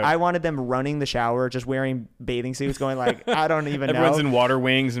would've Like been dope. I wanted them running the shower, just wearing bathing suits, going like, I don't even know. Everyone's in water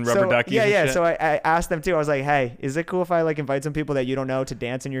wings and rubber duckies. Yeah, and yeah. shit. So I asked them too. I was like, hey, is it cool if I like invite some people that you don't know to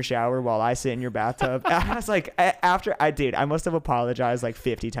dance in your shower while I sit in your bathtub? And I was like, after I must have apologized like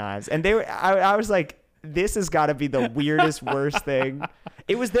 50 times. And I was like, this has got to be the weirdest, worst thing.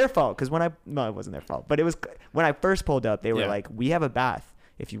 It was their fault because no, it wasn't their fault. But it was when I first pulled up, they were like, we have a bath.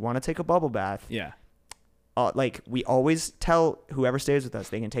 If you want to take a bubble bath, Yeah. like we always tell whoever stays with us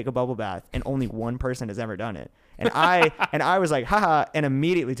they can take a bubble bath, and only one person has ever done it. And I was like, haha, and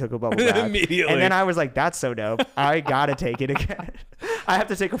immediately took a bubble bath. Immediately. And then I was like, that's so dope. I gotta take it again. I have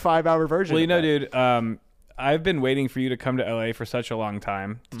to take a 5-hour version. Well, of that. dude, I've been waiting for you to come to LA for such a long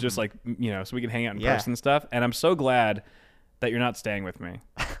time, to just like, so we can hang out in person and stuff. And I'm so glad that you're not staying with me.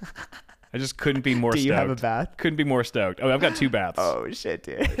 I just couldn't be more Do stoked. you have a bath? Couldn't be more stoked. Oh, I've got 2 baths. Oh shit,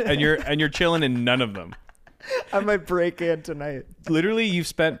 dude. And you're chilling in none of them. I might break in tonight. Literally, you've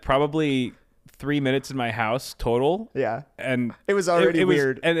spent probably 3 minutes in my house total. Yeah. And It was already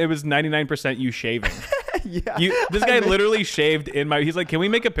weird. And it was 99% you shaving. Yeah. This guy literally shaved in my. He's like, can we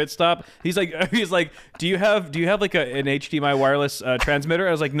make a pit stop? He's like, do you have like an HDMI wireless transmitter?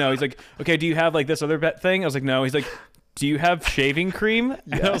 I was like, no. He's like, okay. Do you have like this other thing? I was like, no. He's like, do you have shaving cream?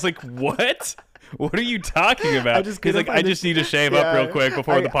 And I was like, what? What are you talking about? He's like, I just need to shave up real quick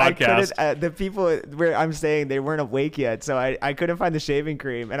before the podcast. The people where I'm staying, they weren't awake yet, so I couldn't find the shaving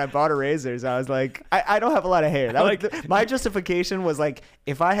cream, and I bought a razor. So I was like, I don't have a lot of hair. That was my justification was like,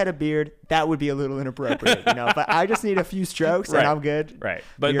 if I had a beard, that would be a little inappropriate, But I just need a few strokes, and I'm good. Right.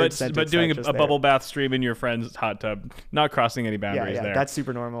 But doing a bubble bath stream in your friend's hot tub, not crossing any boundaries there. That's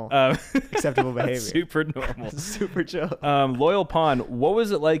super normal. Acceptable behavior. Super normal. Super chill. Loyal Pawn, what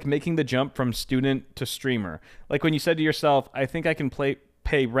was it like making the jump from student to streamer? Like when you said to yourself, I think I can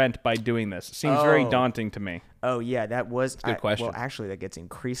pay rent by doing this. It seems very daunting to me. Oh yeah, that was a good question. Well, actually, that gets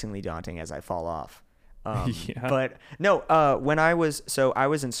increasingly daunting as I fall off. Yeah. But no, when I was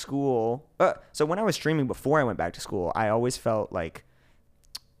in school. So when I was streaming before I went back to school, I always felt like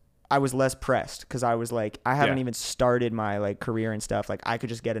I was less pressed because I was like, I haven't even started my like career and stuff. Like I could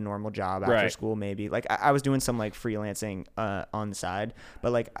just get a normal job after school, maybe. Like I was doing some like freelancing on the side,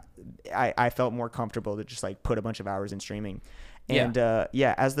 but like I felt more comfortable to just like put a bunch of hours in streaming. And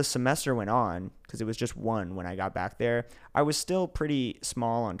as the semester went on, because it was just one when I got back there, I was still pretty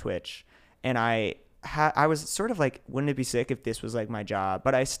small on Twitch, and I was sort of like, wouldn't it be sick if this was like my job?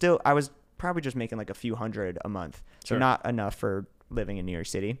 But I was probably just making like a few hundred a month, so not enough for living in New York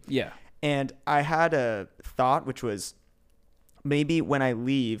City. Yeah. And I had a thought, which was maybe when I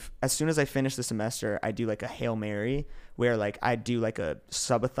leave, as soon as I finish the semester, I do like a Hail Mary where like I do like a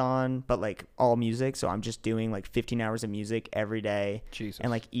subathon, but like all music. So I'm just doing like 15 hours of music every day. Jesus.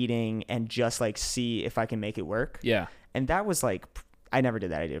 And like eating and just like see if I can make it work. Yeah. And that was like, I never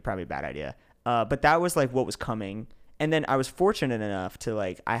did that idea. Probably a bad idea. But that was like what was coming. And then I was fortunate enough to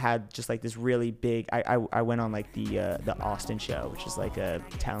like, I had just like this really big, I went on like the Austin show, which is like a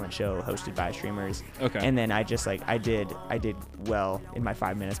talent show hosted by streamers. Okay. And then I just like, I did well in my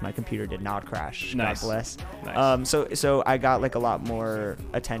 5 minutes. My computer did not crash. Nice. God bless. Nice. So I got like a lot more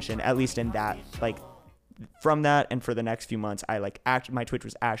attention, at least in that, like from that. And for the next few months, I like my Twitch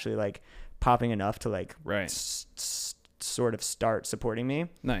was actually like popping enough to like sort of start supporting me.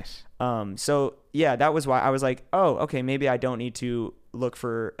 Nice. So yeah, that was why I was like, oh, okay, maybe I don't need to look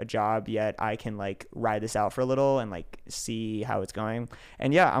for a job yet. I can like ride this out for a little and like see how it's going.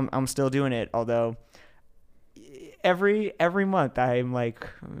 And yeah, I'm still doing it. Although every month I'm like,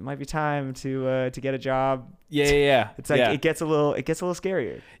 it might be time to get a job. Yeah. It's like it gets a little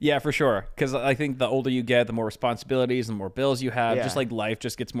scarier. Yeah, for sure. Because I think the older you get, the more responsibilities, the more bills you have. Yeah. Just like life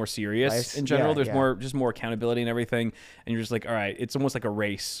just gets more serious in general. There's more accountability and everything, and you're just like, all right, it's almost like a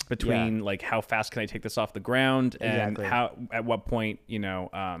race between like how fast can I take this off the ground, and how at what point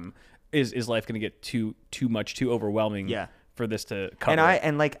is life going to get too much, too overwhelming for this to cover.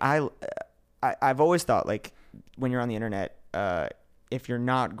 I've always thought like when you're on the internet, if you're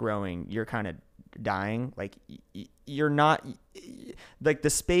not growing, you're kind of dying. Like you're not, like the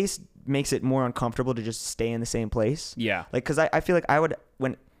space makes it more uncomfortable to just stay in the same place. Yeah. Like, cause I feel like I would,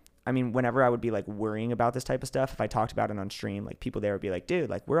 whenever I would be like worrying about this type of stuff, if I talked about it on stream, like people there would be like, dude,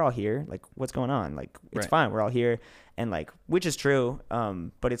 like we're all here. Like what's going on? Like it's fine. We're all here. And like, which is true.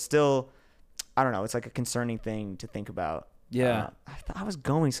 But it's still, I don't know. It's like a concerning thing to think about. Yeah. I thought I was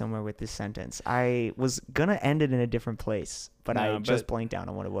going somewhere with this sentence. I was going to end it in a different place, but I just blanked out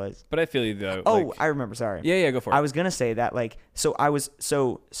on what it was. But I feel you though. Oh, like, I remember. Sorry. Yeah, go for it. I was going to say that like,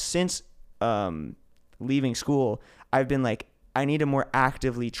 since leaving school, I've been like, I need to more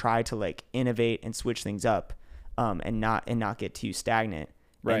actively try to like innovate and switch things up, and not get too stagnant.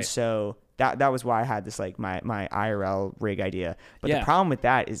 Right. And so that was why I had this like my IRL rig idea. But the problem with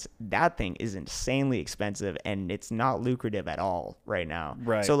that is that thing is insanely expensive and it's not lucrative at all right now.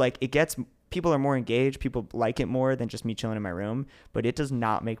 Right. So like people are more engaged. People like it more than just me chilling in my room, but it does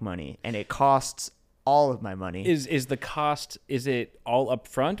not make money and it costs all of my money. Is the cost, is it all up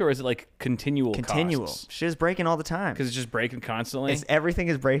front or is it like continual costs? Shit is breaking all the time. Because it's just breaking constantly? Everything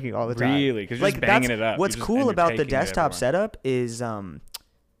is breaking all the time. Really? Because you're just banging it up. What's cool about the desktop setup is,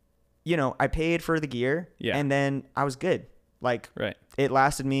 I paid for the gear and then I was good. Like it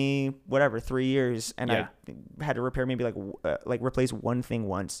lasted me 3 years and I had to repair maybe replace one thing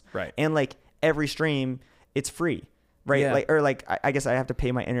once. Right. And like every stream, it's free. Right. Yeah. I guess I have to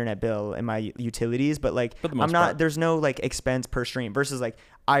pay my internet bill and my utilities, but like there's no like expense per stream versus like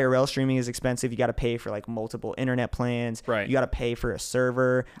IRL streaming is expensive. You got to pay for like multiple internet plans. Right. You got to pay for a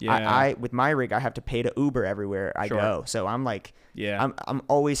server. Yeah. I with my rig, I have to pay to Uber everywhere I go. So I'm like, I'm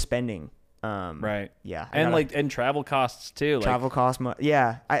always spending. Right. Yeah. And travel costs too. Travel costs.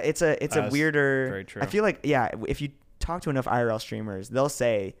 It's a weirder. Very true. I feel like, if you talk to enough IRL streamers, they'll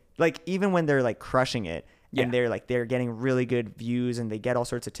say like, even when they're like crushing it, and they're getting really good views and they get all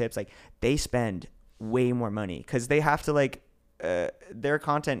sorts of tips, like they spend way more money because they have to like their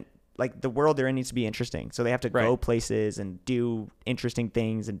content, like the world they're in needs to be interesting, so they have to go places and do interesting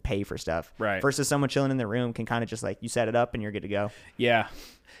things and pay for stuff, versus someone chilling in their room can kind of just like, you set it up and you're good to go.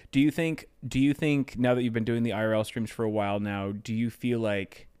 Do you think now that you've been doing the IRL streams for a while now, do you feel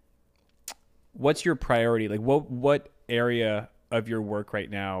like, what's your priority? Like what area of your work right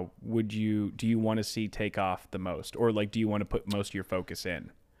now do you want to see take off the most, or like do you want to put most of your focus in?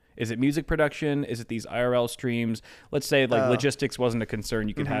 Is it music production? Is it these IRL streams? Let's say like logistics wasn't a concern,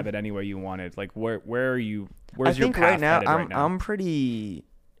 you could have it any way you wanted. Like where are you? Where's your path headed right now? I'm pretty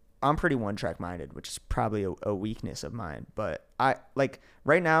one track minded, which is probably a weakness of mine. But I like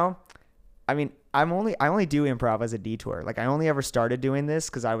right now, I mean, I only do improv as a detour. Like I only ever started doing this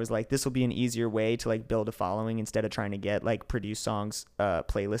because I was like, this will be an easier way to like build a following instead of trying to get like produced songs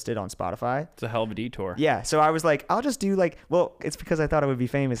playlisted on Spotify. It's a hell of a detour. Yeah. So I was like, I'll just do like, well, it's because I thought I would be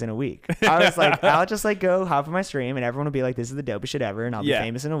famous in a week. I was like, I'll just like go hop on my stream and everyone will be like, this is the dopest shit ever, and I'll be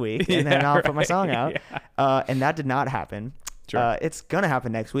famous in a week, and then I'll put my song out. And that did not happen. Sure. It's gonna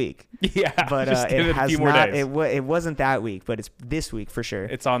happen next week. Yeah, but it has not. It wasn't that week, but it's this week for sure.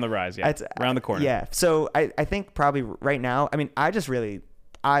 It's on the rise. Yeah, it's around the corner. Yeah. So I think probably right now. I mean,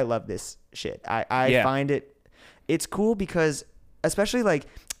 I love this shit. I find it's cool because, especially like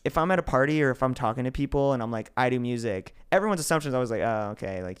if I'm at a party or if I'm talking to people and I'm like, I do music, everyone's assumption is always like, oh,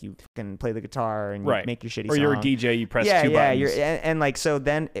 okay, like you can play the guitar and you make your shitty song. Or you're a DJ, you press two buttons. And like, so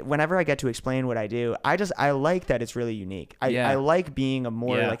then whenever I get to explain what I do, I like that it's really unique. I like being a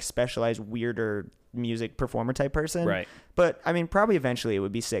more like specialized, weirder music performer type person. Right. But I mean, probably eventually it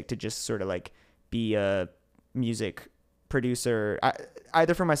would be sick to just sort of like be a music producer,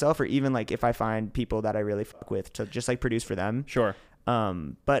 either for myself or even like if I find people that I really fuck with to just like produce for them. Sure.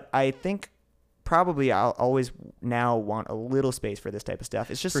 But I think probably I'll always now want a little space for this type of stuff.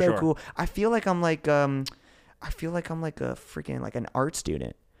 It's just so cool. I feel like I'm like a freaking like an art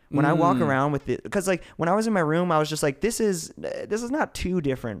student. When I walk around with it, because like when I was in my room, I was just like, this is not too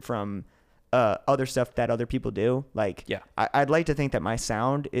different from other stuff that other people do. Like, yeah, I'd like to think that my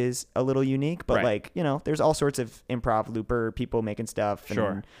sound is a little unique, but like, you know, there's all sorts of improv looper people making stuff. And,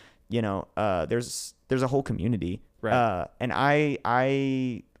 sure. You know, there's a whole community. Right. And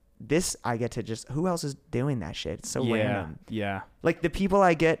I get to just, who else is doing that shit? It's so random. Yeah. Like the people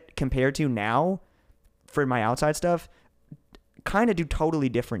I get compared to now for my outside stuff kind of do totally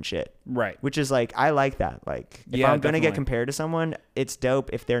different shit. Right. Which is like, I like that. Like if I'm going to get compared to someone, it's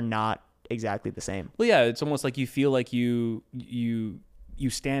dope if they're not exactly the same. Well, yeah, it's almost like you feel like you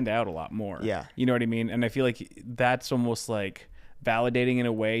stand out a lot more. Yeah. You know what I mean? And I feel like that's almost like validating in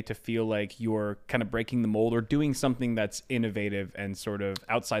a way to feel like you're kind of breaking the mold or doing something that's innovative and sort of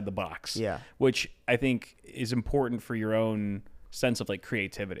outside the box. Yeah. Which I think is important for your own sense of like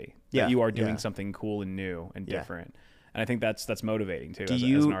creativity. Yeah. That you are doing something cool and new and different. And I think that's motivating too as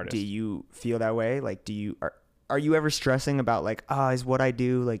an artist. Do you feel that way? Like, are you ever stressing about like, is what I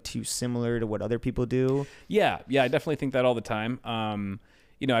do like too similar to what other people do? Yeah, I definitely think that all the time.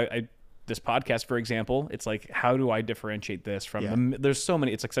 You know, I this podcast, for example, it's like, how do I differentiate this from there's so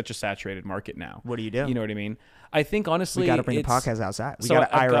many, it's like such a saturated market now. What do you do? You know what I mean? I think honestly, we got to bring the podcast outside. We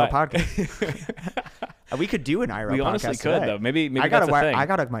got an IRL podcast. We could do an IRL podcast. We honestly could today. Though. Maybe that's a thing. I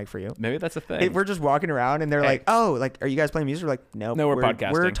got a mic for you. Maybe that's a thing. If we're just walking around and they're like, "Oh, like, are you guys playing music?" We're like, "Nope, no, we're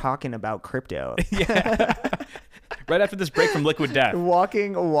podcasting. We're talking about crypto." Yeah. Right after this break from Liquid Death.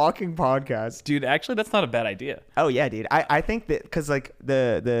 Walking podcast. Dude, actually, that's not a bad idea. Oh, yeah, dude. I think that because, like,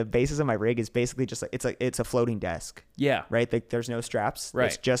 the basis of my rig is basically just, like, it's a floating desk. Yeah. Right? Like, there's no straps. Right.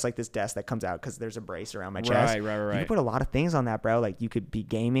 It's just, like, this desk that comes out because there's a brace around my chest. Right. You can put a lot of things on that, bro. Like, you could be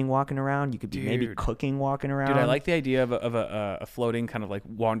gaming walking around. You could be maybe cooking walking around. Dude, I like the idea of a floating kind of, like,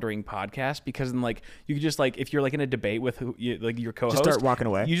 wandering podcast because then, like, you could just, like, if you're, like, in a debate with your co-host. Just start walking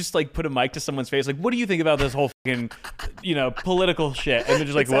away. You just, like, put a mic to someone's face. Like, what do you think about this whole fucking, you know, political shit? And they're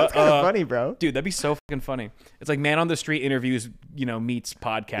just like, what? Funny, bro. Dude, that'd be so fucking funny. It's like man on the street interviews, you know, meets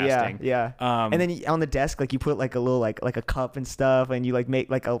podcasting. Yeah. And then on the desk, like you put like a little like a cup and stuff, and you like make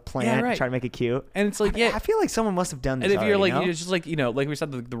like a plant, try to make it cute. And it's like, I feel like someone must have done this. And if you're already, like, it's just like, you know, like we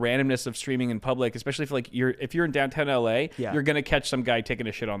said, the randomness of streaming in public, especially if like if you're in downtown LA, you're gonna catch some guy taking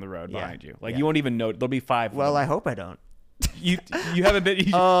a shit on the road behind you. Like you won't even know. There'll be 5. Well, I hope I don't. You haven't been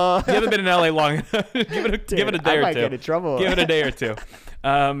you haven't been in LA long enough. give it a day or two. I might get in trouble. Give it a day or two.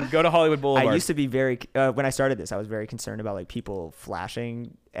 Go to Hollywood Boulevard. I used to be very when I started this, I was very concerned about like people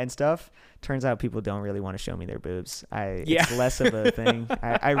flashing and stuff. Turns out people don't really want to show me their boobs. It's less of a thing.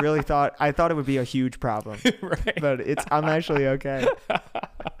 I really thought it would be a huge problem, right? But I'm actually okay.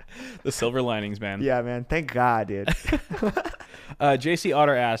 The silver linings, man. Yeah, man. Thank God, dude. JC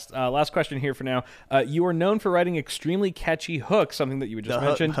Otter asked, last question here for now. You are known for writing extremely catchy hooks, something that you would just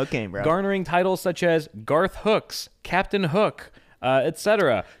mentioned. Hook game, bro. Garnering titles such as Garth Hooks, Captain Hook,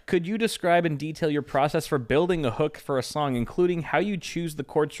 etc. Could you describe in detail your process for building a hook for a song, including how you choose the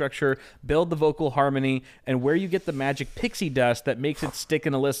chord structure, build the vocal harmony, and where you get the magic pixie dust that makes it stick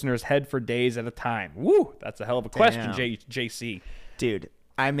in a listener's head for days at a time? Woo! That's a hell of a question, JC. Dude.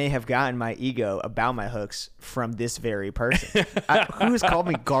 I may have gotten my ego about my hooks from this very person. Who has called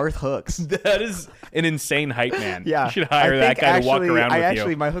me Garth Hooks? That is an insane hype man. Yeah. You should hire that guy to walk around with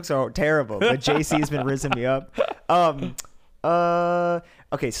you. My hooks are terrible, but JC's been rizzing me up.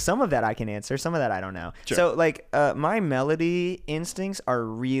 Okay, some of that I can answer. Some of that I don't know. Sure. So, like, my melody instincts are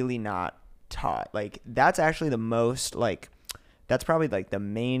really not taught. Like, that's actually the most, like, that's probably, like, the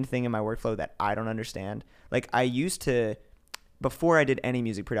main thing in my workflow that I don't understand. Like, I used to... Before I did any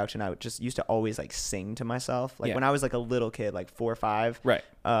music production, I just used to always like sing to myself. Like when I was like a little kid, like 4 or 5. Right.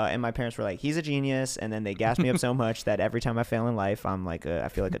 And my parents were like, he's a genius. And then they gassed me up so much that every time I fail in life, I'm like, I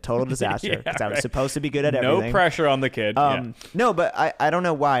feel like a total disaster because I was supposed to be good at everything. No pressure on the kid. No, but I don't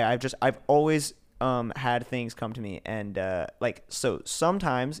know why. I've always had things come to me, and like, so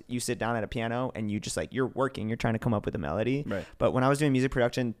sometimes you sit down at a piano and you just like, you're working, you're trying to come up with a melody. Right. But when I was doing music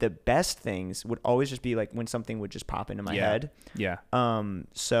production, the best things would always just be like when something would just pop into my head. Yeah.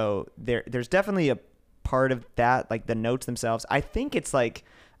 So there's definitely a part of that, like the notes themselves. I think it's like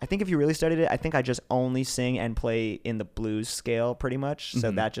I think if you really studied it, I think I just only sing and play in the blues scale pretty much.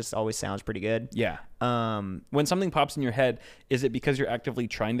 So that just always sounds pretty good. Yeah. When something pops in your head, is it because you're actively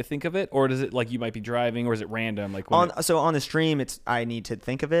trying to think of it, or does it like you might be driving, or is it random? Like so on the stream, I need to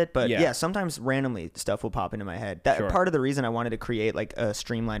think of it, but yeah, sometimes randomly stuff will pop into my head. That part of the reason I wanted to create like a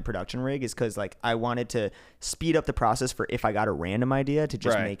streamlined production rig is because like I wanted to speed up the process for if I got a random idea to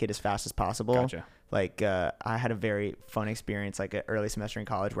just make it as fast as possible. Gotcha. Like I had a very fun experience like an early semester in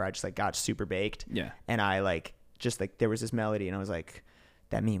college where I just like got super baked. Yeah. And I like just like there was this melody and I was like,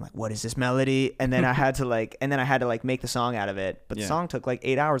 that meme, like, what is this melody? And then I had to like make the song out of it. But the song took like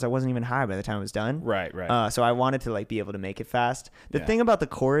 8 hours. I wasn't even high by the time it was done. Right. So I wanted to like be able to make it fast. The thing about the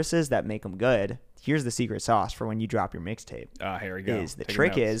choruses that make them good, here's the secret sauce for when you drop your mixtape. Here we go. Is the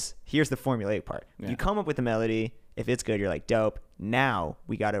trick is, here's the formulaic part. You come up with the melody. If it's good, you're like, dope. Now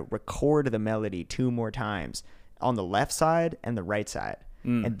we got to record the melody 2 more times on the left side and the right side.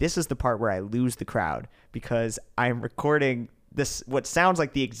 And this is the part where I lose the crowd because I'm recording this what sounds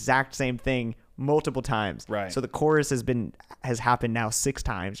like the exact same thing multiple times. Right. So the chorus has happened now 6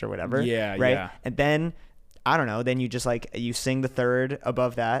 times or whatever. Yeah. Right. Yeah. And then I don't know. Then you just like you sing the 3rd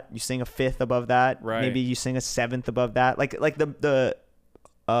above that. You sing a 5th above that. Right. Maybe you sing a 7th above that. Like the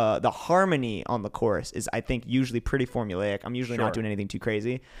harmony on the chorus is I think usually pretty formulaic. I'm usually not doing anything too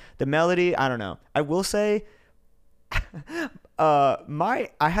crazy. The melody, I don't know. I will say,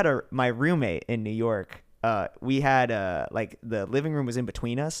 my roommate in New York. We had like the living room was in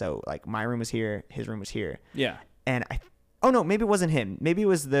between us, so like my room was here, his room was here. Yeah. And maybe it wasn't him. Maybe it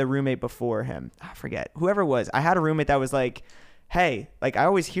was the roommate before him. I forget. Whoever it was. I had a roommate that was like, hey, like I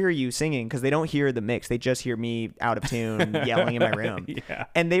always hear you singing because they don't hear the mix. They just hear me out of tune yelling in my room. Yeah.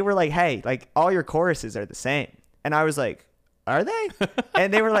 And they were like, hey, like all your choruses are the same. And I was like, are they?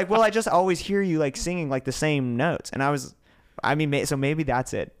 And they were like, well, I just always hear you like singing like the same notes. And so maybe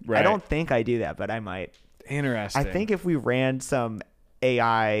that's it. Right. I don't think I do that, but I might. Interesting. I think if we ran some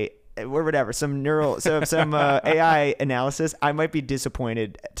AI or whatever, some AI analysis, I might be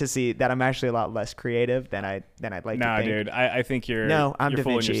disappointed to see that I'm actually a lot less creative than I'd like to think. No, dude, I think I'm Da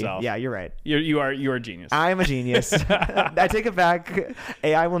Vinci. Yourself. Yeah, you're right. You are a genius. I am a genius. I take it back.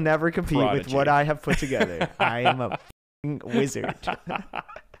 AI will never compete with what I have put together. I am a wizard.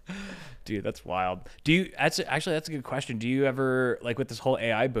 Dude, that's wild. That's a good question. Do you ever, like with this whole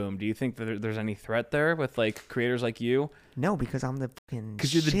AI boom, do you think that there's any threat there with like creators like you? No, because I'm the fucking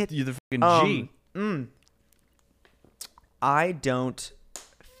Because you're the fucking G. I don't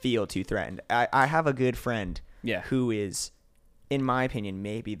feel too threatened. I have a good friend who is, in my opinion,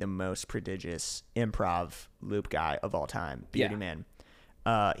 maybe the most prodigious improv loop guy of all time. Beardy Man.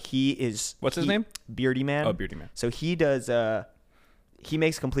 He is... What's his name? Beardy Man. Oh, Beardy Man. So he does... he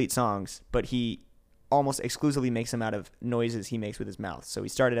makes complete songs, but he almost exclusively makes them out of noises he makes with his mouth. So he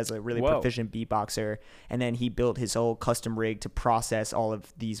started as a really proficient beatboxer, and then he built his whole custom rig to process all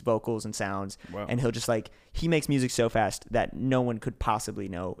of these vocals and sounds. Wow. And he'll just like, he makes music so fast that no one could possibly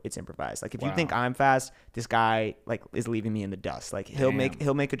know it's improvised. Like if you think I'm fast, this guy like is leaving me in the dust. Like he'll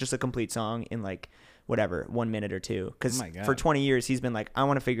make just a complete song in like whatever, 1 minute or 2. Cause for 20 years he's been like, I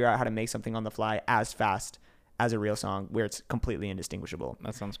want to figure out how to make something on the fly as fast as a real song where it's completely indistinguishable.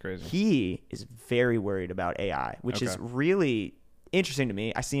 That sounds crazy. He is very worried about AI, which is really interesting to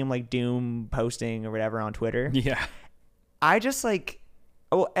me. I see him like doom posting or whatever on Twitter. Yeah. I just like,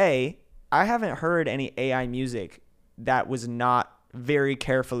 I haven't heard any AI music that was not very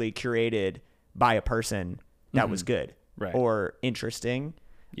carefully curated by a person that was good or interesting.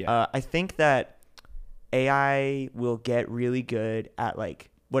 Yeah. I think that AI will get really good at like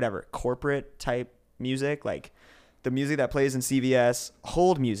whatever corporate type music, like the music that plays in CVS,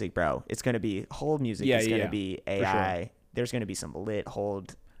 hold music, bro. It's going to be hold music. It's going to be AI. Sure. There's going to be some lit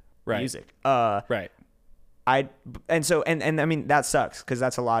hold music. Right. I mean, that sucks because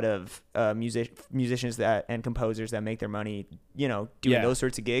that's a lot of musicians and composers that make their money, doing those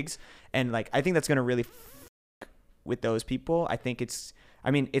sorts of gigs. And like, I think that's going to really with those people. I think it's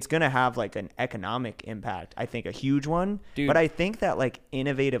going to have like an economic impact. I think a huge one. Dude. But I think that like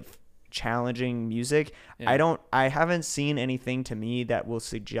innovative, challenging music, I haven't seen anything to me that will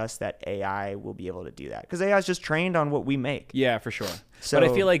suggest that AI will be able to do that, because AI is just trained on what we make. Yeah, for sure. So, but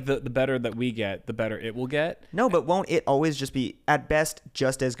I feel like the better that we get, the better it will get. No, but won't it always just be at best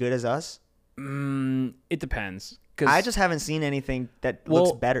just as good as us? It depends. I just haven't seen anything that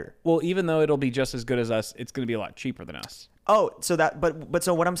looks better. Well, even though it'll be just as good as us, it's going to be a lot cheaper than us. Oh, so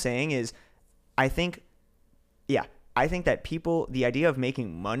so what I'm saying is, I think that the idea of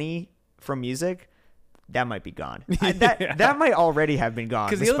making money from music, that might be gone. That might already have been gone.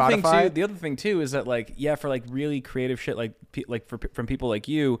 Because the other thing too is that like for like really creative shit from people like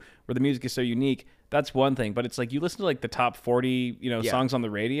you, where the music is so unique. That's one thing, but it's like you listen to like the top 40 songs on the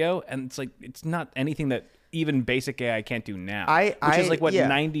radio, and it's like it's not anything that even basic AI can't do now. Which is like what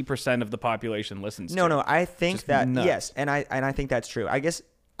 90% of the population listens to. No, I think that nuts. yes, and I think that's true. I guess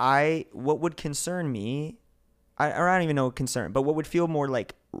what would concern me, I don't even know concern, but what would feel more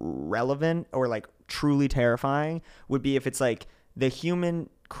like relevant or like truly terrifying would be if it's like the human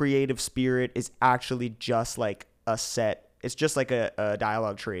creative spirit is actually just like it's just like a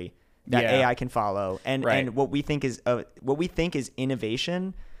dialogue tree that AI can follow, and what we think is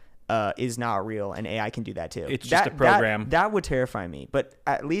innovation is not real, and AI can do that too. It's just a program. That would terrify me, but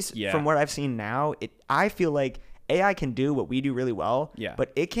at least from what I've seen now, I feel like AI can do what we do really well,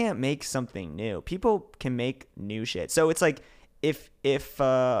 but it can't make something new. People can make new shit. So it's like if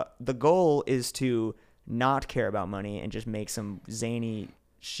the goal is to not care about money and just make some zany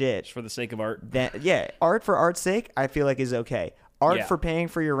shit just for the sake of art, then art for art's sake, I feel like is okay. Art for paying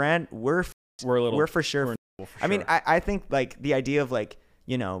for your rent, we're for sure. I mean, I think like the idea of like,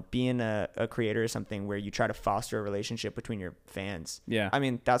 being a creator is something where you try to foster a relationship between your fans. Yeah. I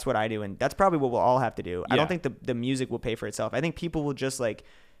mean, that's what I do. And that's probably what we'll all have to do. I don't think the music will pay for itself. I think people will just like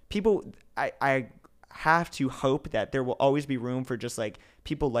I have to hope that there will always be room for just like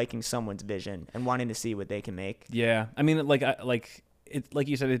people liking someone's vision and wanting to see what they can make. Yeah. I mean, like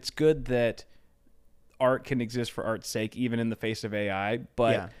you said, it's good that art can exist for art's sake, even in the face of AI.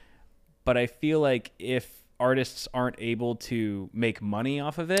 But I feel like if artists aren't able to make money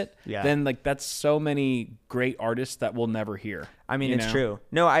off of it, then like that's so many great artists that we'll never hear. I mean, it's true.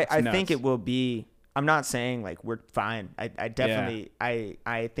 No, I think it will be. I'm not saying like we're fine. I definitely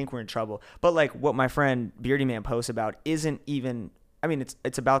I think we're in trouble. But like what my friend Beardy Man posts about isn't even. I mean,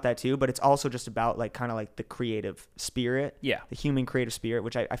 it's about that too, but it's also just about like kind of like the creative spirit, the human creative spirit,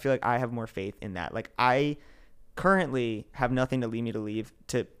 which I feel like I have more faith in that. Like I currently have nothing to lead me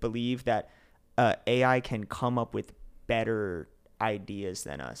to believe that AI can come up with better ideas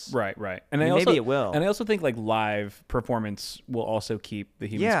than us. Right. And maybe it will. And I also think like live performance will also keep the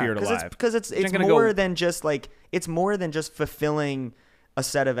human spirit alive. Because it's more than just like fulfilling a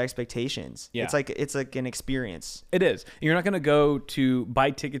set of expectations. Yeah. It's like an experience. It is. You're not going to go to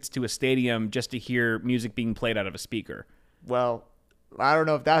buy tickets to a stadium just to hear music being played out of a speaker. Well, I don't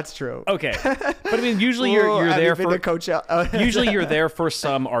know if that's true. Okay, but I mean, usually you're there for usually you're there for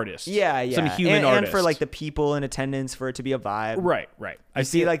some artist. Some human artist, and for like the people in attendance for it to be a vibe. Right. I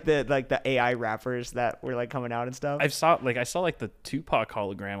see like the AI rappers that were like coming out and stuff. I saw like the Tupac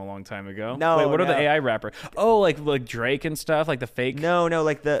hologram a long time ago. What are the AI rappers? Oh, like Drake and stuff, like the fake. No,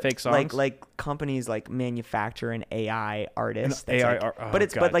 like the fake songs. Like companies like manufacture an AI artist.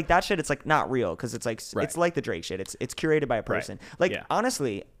 But like that shit, it's like not real because it's like it's like the Drake shit. It's curated by a person.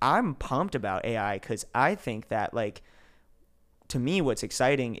 Honestly, I'm pumped about AI because I think that like to me, what's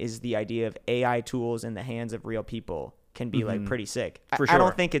exciting is the idea of AI tools in the hands of real people can be like pretty sick. For sure. I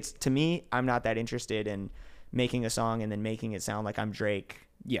don't think to me, I'm not that interested in making a song and then making it sound like I'm Drake.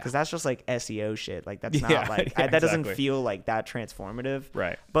 Yeah. Because that's just like SEO shit. Like that's not like, that doesn't feel like that transformative.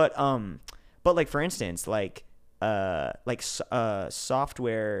 Right. But like for instance,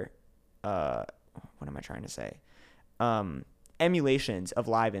 software, what am I trying to say? Emulations of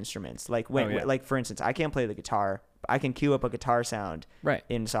live instruments. Like like for instance, I can't play the guitar. I can cue up a guitar sound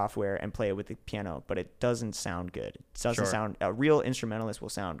in software and play it with the piano, but it doesn't sound good. It doesn't sound. A real instrumentalist will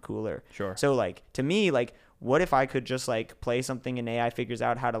sound cooler. Sure. So like to me, like what if I could just like play something and AI figures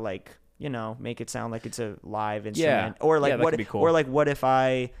out how to like make it sound like it's a live instrument, or like that could be cool. Or like what if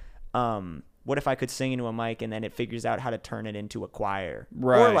I could sing into a mic and then it figures out how to turn it into a choir?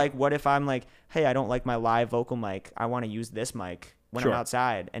 Right. Or like, what if I'm like, hey, I don't like my live vocal mic. I want to use this mic when I'm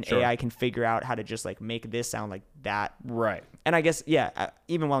outside, and AI can figure out how to just like make this sound like that. Right. And I guess,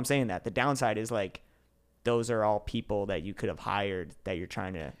 even while I'm saying that, the downside is like, those are all people that you could have hired that you're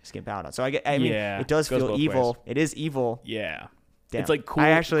trying to skip out on. So I mean, it does feel evil. It is evil. Yeah. Damn. It's like cool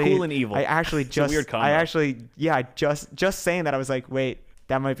and evil. I actually just, it's a weird combo. just saying that, I was like, wait,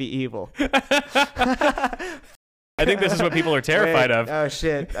 that might be evil. I think this is what people are terrified of. Oh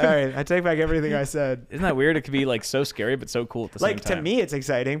shit! All right, I take back everything I said. Isn't that weird? It could be like so scary, but so cool at the same time. Like to me, it's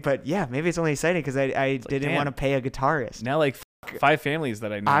exciting, but maybe it's only exciting because I didn't want to pay a guitarist. Now, like 5 families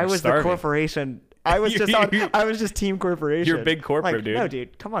that I know. I was starving. the corporation. I was just team corporation. You're a big corporate, like, dude. No,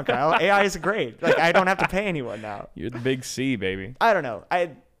 dude, come on, Kyle. AI is great. Like I don't have to pay anyone now. You're the big C, baby. I don't know.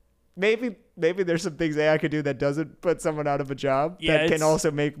 Maybe there's some things AI could do that doesn't put someone out of a job that can also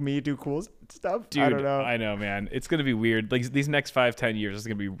make me do cool stuff. Dude, I don't know. I know, man. It's going to be weird. Like these next 5-10 years is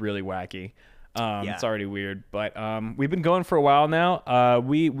going to be really wacky. It's already weird, but we've been going for a while now.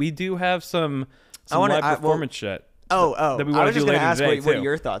 We do have some live performance shit. That we I was just gonna ask today, what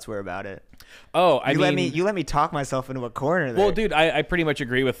your thoughts were about it. You let me talk myself into a corner there. Well, dude, I pretty much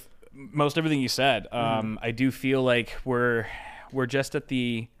agree with most everything you said. I do feel like we're just at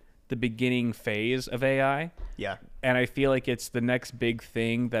the beginning phase of AI. Yeah. And I feel like it's the next big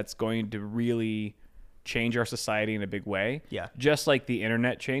thing that's going to really change our society in a big way. Yeah. Just like the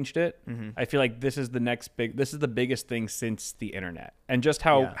internet changed it. I feel like this is the biggest thing since the internet. And just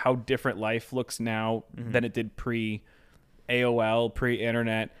how different life looks now than it did pre AOL, pre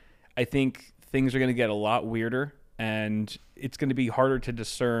internet. I think things are going to get a lot weirder, and it's going to be harder to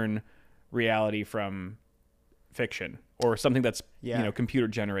discern reality from fiction or something that's computer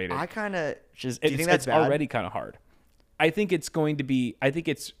generated. I kind of do you think that's already kind of hard. I think it's going to be. I think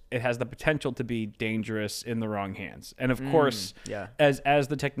it has the potential to be dangerous in the wrong hands. And of course, as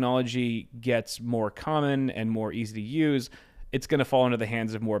the technology gets more common and more easy to use, it's going to fall into the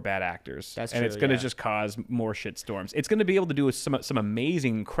hands of more bad actors. That's and true, it's going to just cause more shitstorms. It's going to be able to do some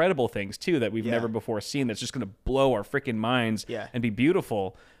amazing, incredible things too that we've never before seen. That's just going to blow our freaking minds and be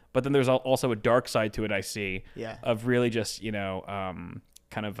beautiful. But then there's also a dark side to it. I see of really just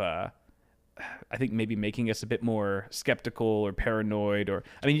I think maybe making us a bit more skeptical or paranoid. Or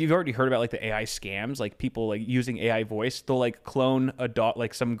I mean, you've already heard about like the AI scams, like people like using AI voice. They'll like clone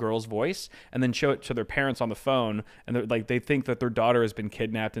like some girl's voice and then show it to their parents on the phone, and they're like they think that their daughter has been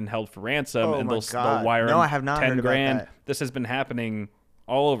kidnapped and held for ransom, and they'll wire them I have not 10 heard grand. about that. This has been happening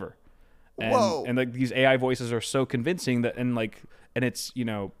all over. And like these AI voices are so convincing that and it's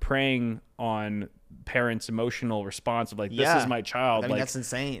preying on parents' emotional response of like this is my child. I mean, that's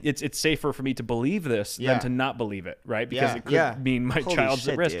insane. It's safer for me to believe this than to not believe it, right? Because it could mean my child's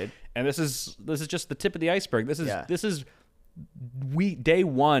at risk. Dude. And this is just the tip of the iceberg. This is day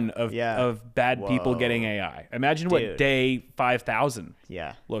one of bad people getting AI. Imagine what day 5,000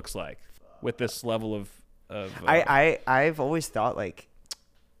 looks like with this level of I've always thought like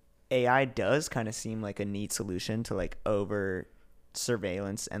AI does kind of seem like a neat solution to like over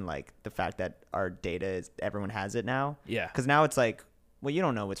surveillance and like the fact that our data is everyone has it now. Yeah. Because now it's like, well, you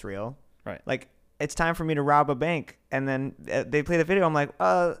don't know what's real. Right. Like it's time for me to rob a bank, and then they play the video. I'm like,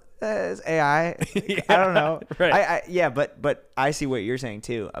 it's AI. I don't know. Right. But I see what you're saying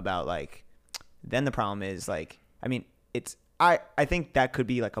too about like, then the problem is like, I mean, I think that could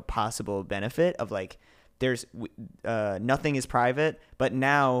be like a possible benefit of like, there's nothing is private, but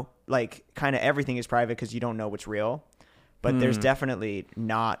now like kind of everything is private because you don't know what's real. But there's definitely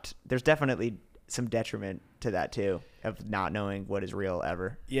some detriment to that too, of not knowing what is real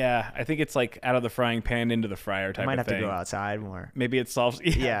ever. Yeah, I think it's like out of the frying pan into the fryer type of thing. I might have to go outside more. Maybe it solves.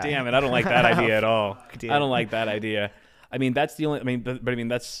 Yeah, damn it, I don't like that idea at all. I don't like that idea. I mean, that's the only. I mean, but I mean,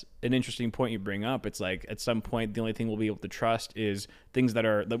 that's an interesting point you bring up. It's like at some point, the only thing we'll be able to trust is things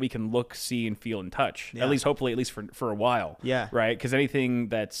that we can look, see, and feel and touch. Yeah. At least, hopefully, at least for a while. Yeah. Right. Because anything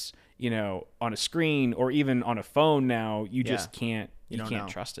that's on a screen or even on a phone now, you just can't. You can't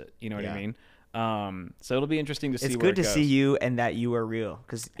trust it. You know what I mean? So it'll be interesting to see. It's good to see you and that you are real,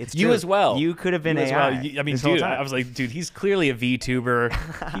 because it's you true. As well. You could have been AI. Well. I mean, dude, I was like, dude, he's clearly a VTuber.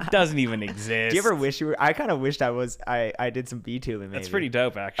 He doesn't even exist. Do you ever wish you were? I kind of wished I did some VTubing. Maybe. That's pretty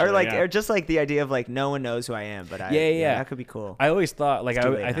dope, actually. Or like, or just like the idea of like no one knows who I am, but that could be cool. I always thought like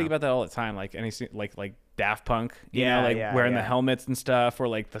I think about that all the time, like like Daft Punk, wearing the helmets and stuff, or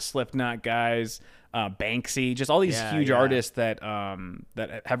like the Slipknot guys. Banksy, just all these huge artists that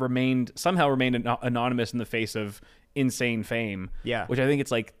have somehow remained anonymous in the face of insane fame. Yeah, which I think it's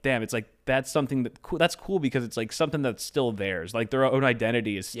like, damn, it's like that's something that's cool because it's like something that's still theirs. Like their own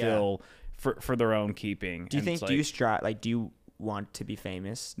identity is still for their own keeping. Do you think? Do you strive? Like, do you want to be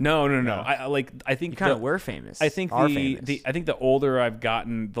famous? No. I think you kind of were famous. I think I think the older I've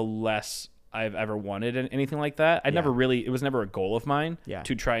gotten, the less I've ever wanted anything like that. It was never a goal of mine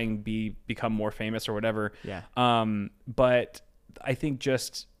to try and become more famous or whatever. Yeah. But I think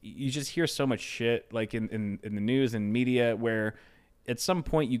you just hear so much shit like in the news and media where at some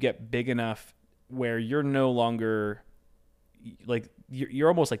point you get big enough where you're no longer like you're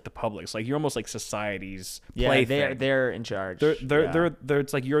almost like the public's, like you're almost like society's plaything. They're in charge. They're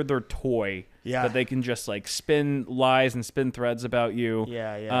it's like you're their toy. Yeah. That they can just like spin lies and spin threads about you.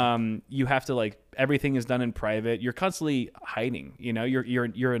 Yeah. You have to like everything is done in private. You're constantly hiding.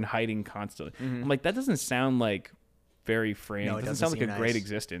 You're in hiding constantly. Mm-hmm. I'm like, that doesn't sound like very freeing. No, it doesn't sound like a great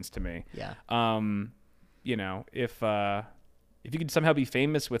existence to me. Yeah. If you could somehow be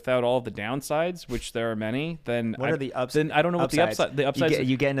famous without all the downsides, which there are many, then what are the upsides? Then I don't know what the upsides.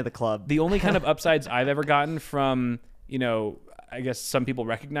 You get into the club. The only kind of upsides I've ever gotten from I guess some people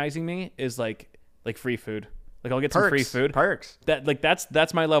recognizing me is like free food. Like I'll get some free food. Perks.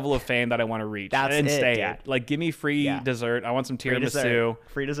 That's my level of fame that I want to reach and stay at. Like give me free dessert. I want some tiramisu.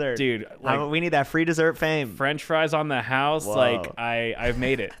 Free dessert. Dude, like we need that free dessert fame. French fries on the house. Whoa. Like I've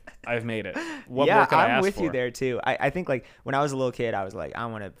made it. What more can I ask for? I'm with you there too. I think like when I was a little kid, I was like, I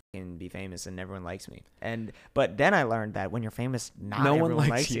want to be famous and everyone likes me. But then I learned that when you're famous, no one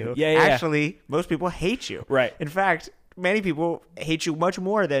likes you. Yeah. Actually, most people hate you. Right. In fact, many people hate you much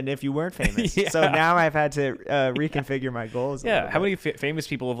more than if you weren't famous. So now I've had to reconfigure my goals. Yeah. How many famous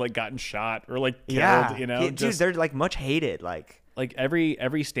people have like gotten shot or like killed? You know, dude, they're like much hated. Like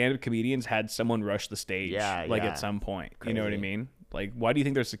every stand-up comedian's had someone rush the stage. At some point. Crazy. You know what I mean? Like, why do you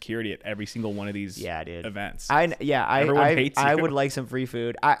think there's security at every single one of these events? Everyone hates you. I would like some free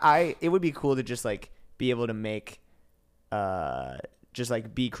food. It would be cool to just like be able to make, just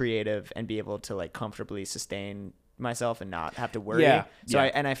like be creative and be able to like comfortably sustain myself and not have to worry.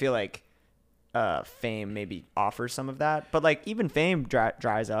 I feel like fame maybe offers some of that, but like even fame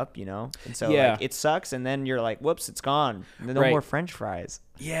dries up, you know, and so like, it sucks, and then you're like, whoops, it's gone. No more French fries.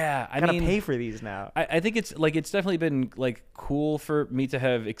 I gotta pay for these now. I think it's definitely been like cool for me to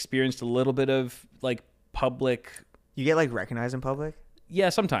have experienced a little bit of like public. You get like recognized in public. Yeah,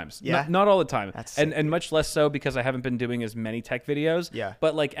 sometimes. Yeah. Not all the time. That's and much less so because I haven't been doing as many tech videos. Yeah.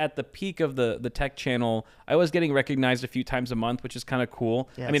 But like at the peak of the tech channel, I was getting recognized a few times a month, which is kind of cool.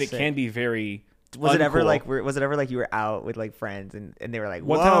 Yeah, I mean, it can be very was uncool. it ever like you were out with like friends and they were like,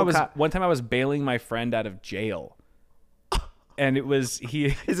 one time I was bailing my friend out of jail. And it was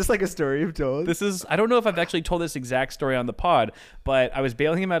Is this like a story you've told? I don't know if I've actually told this exact story on the pod, but I was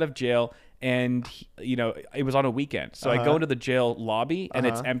bailing him out of jail. And, you know, it was on a weekend. So I go into the jail lobby and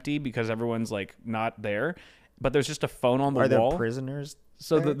it's empty because everyone's like not there. But there's just a phone on the wall. Are there prisoners?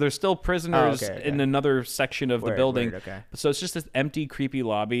 So there's still prisoners in another section of the building. So it's just this empty, creepy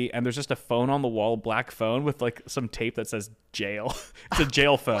lobby. And there's just a phone on the wall, black phone with like some tape that says jail. It's a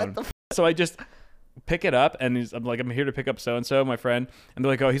jail phone. So I just pick it up and I'm like, I'm here to pick up so-and-so, my friend. And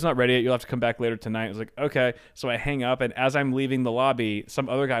they're like, oh, he's not ready yet. You'll have to come back later tonight. I was like, okay. So I hang up, and as I'm leaving the lobby, some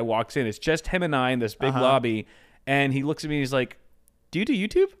other guy walks in. It's just him and I in this big lobby. And he looks at me and he's like, do you do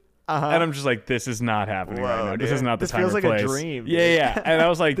YouTube? And I'm just like, this is not happening right now. This is not the time or place. This feels like a dream. Yeah. And I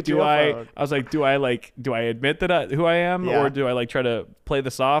was like, do I admit that who I am, or do I like try to play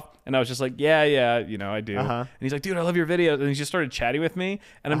this off? And I was just like, yeah, you know, I do. And he's like, dude, I love your videos. And he just started chatting with me,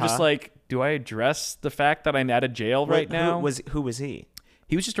 and I'm just like, do I address the fact that I'm out of jail right now? Who was he?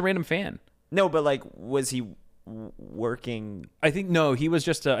 He was just a random fan. No, but like, was he working? I think no, he was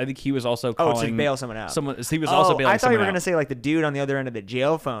just I think he was also calling to bail someone out. He was also bailing. I thought you were gonna say like the dude on the other end of the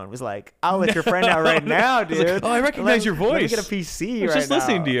jail phone was like, I'll let your friend out right now, dude. Like, I recognize your voice. Let me get a PC. I was just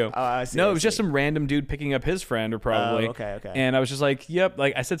listening to you. Oh, I see. No, it was just some random dude picking up his friend, or probably. Okay. And I was just like, yep.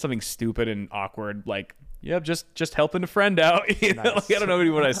 Like I said something stupid and awkward, like, yep, just helping a friend out. You know? Like, I don't know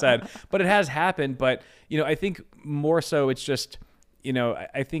really what I said, but it has happened. But you know, I think more so it's just, you know,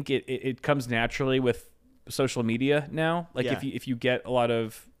 I think it comes naturally with social media now. Like if you get a lot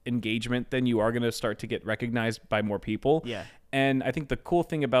of engagement, then you are going to start to get recognized by more people. And I think the cool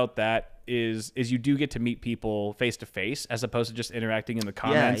thing about that is you do get to meet people face to face as opposed to just interacting in the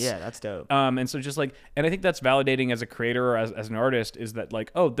comments. Yeah, that's dope. And so just like, and I think that's validating as a creator or as an artist, is that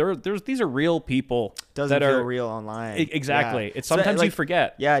like, oh, these are real people. Doesn't feel real online. Exactly. Yeah. It's sometimes you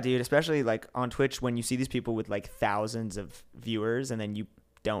forget. Yeah, dude. Especially like on Twitch, when you see these people with like thousands of viewers, and then you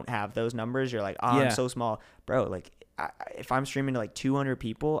don't have those numbers, you're like, I'm so small, bro. Like, if I'm streaming to like 200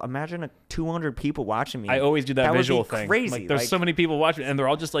 people, imagine 200 people watching me. I always do that visual thing. Crazy. Like, there's so many people watching, and they're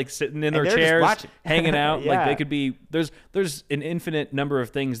all just like sitting in their chairs, hanging out. Like they could be. There's an infinite number of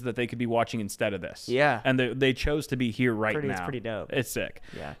things that they could be watching instead of this. Yeah. And they chose to be here now. It's pretty dope. It's sick.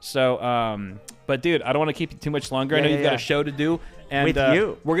 Yeah. So, but dude, I don't want to keep you too much longer. I know you've got a show to do. And with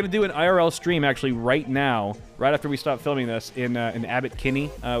you, we're gonna do an IRL stream actually right now, right after we stop filming this in Abbot Kinney,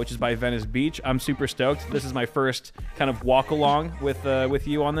 which is by Venice Beach. I'm super stoked. This is my first kind of walk along with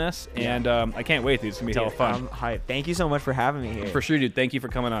you on this, and I can't wait, dude. It's gonna be hella fun. I'm hyped. Thank you so much for having me here. For sure, dude. Thank you for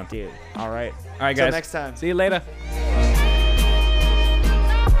coming on, dude. All right, guys. Until next time. See you later.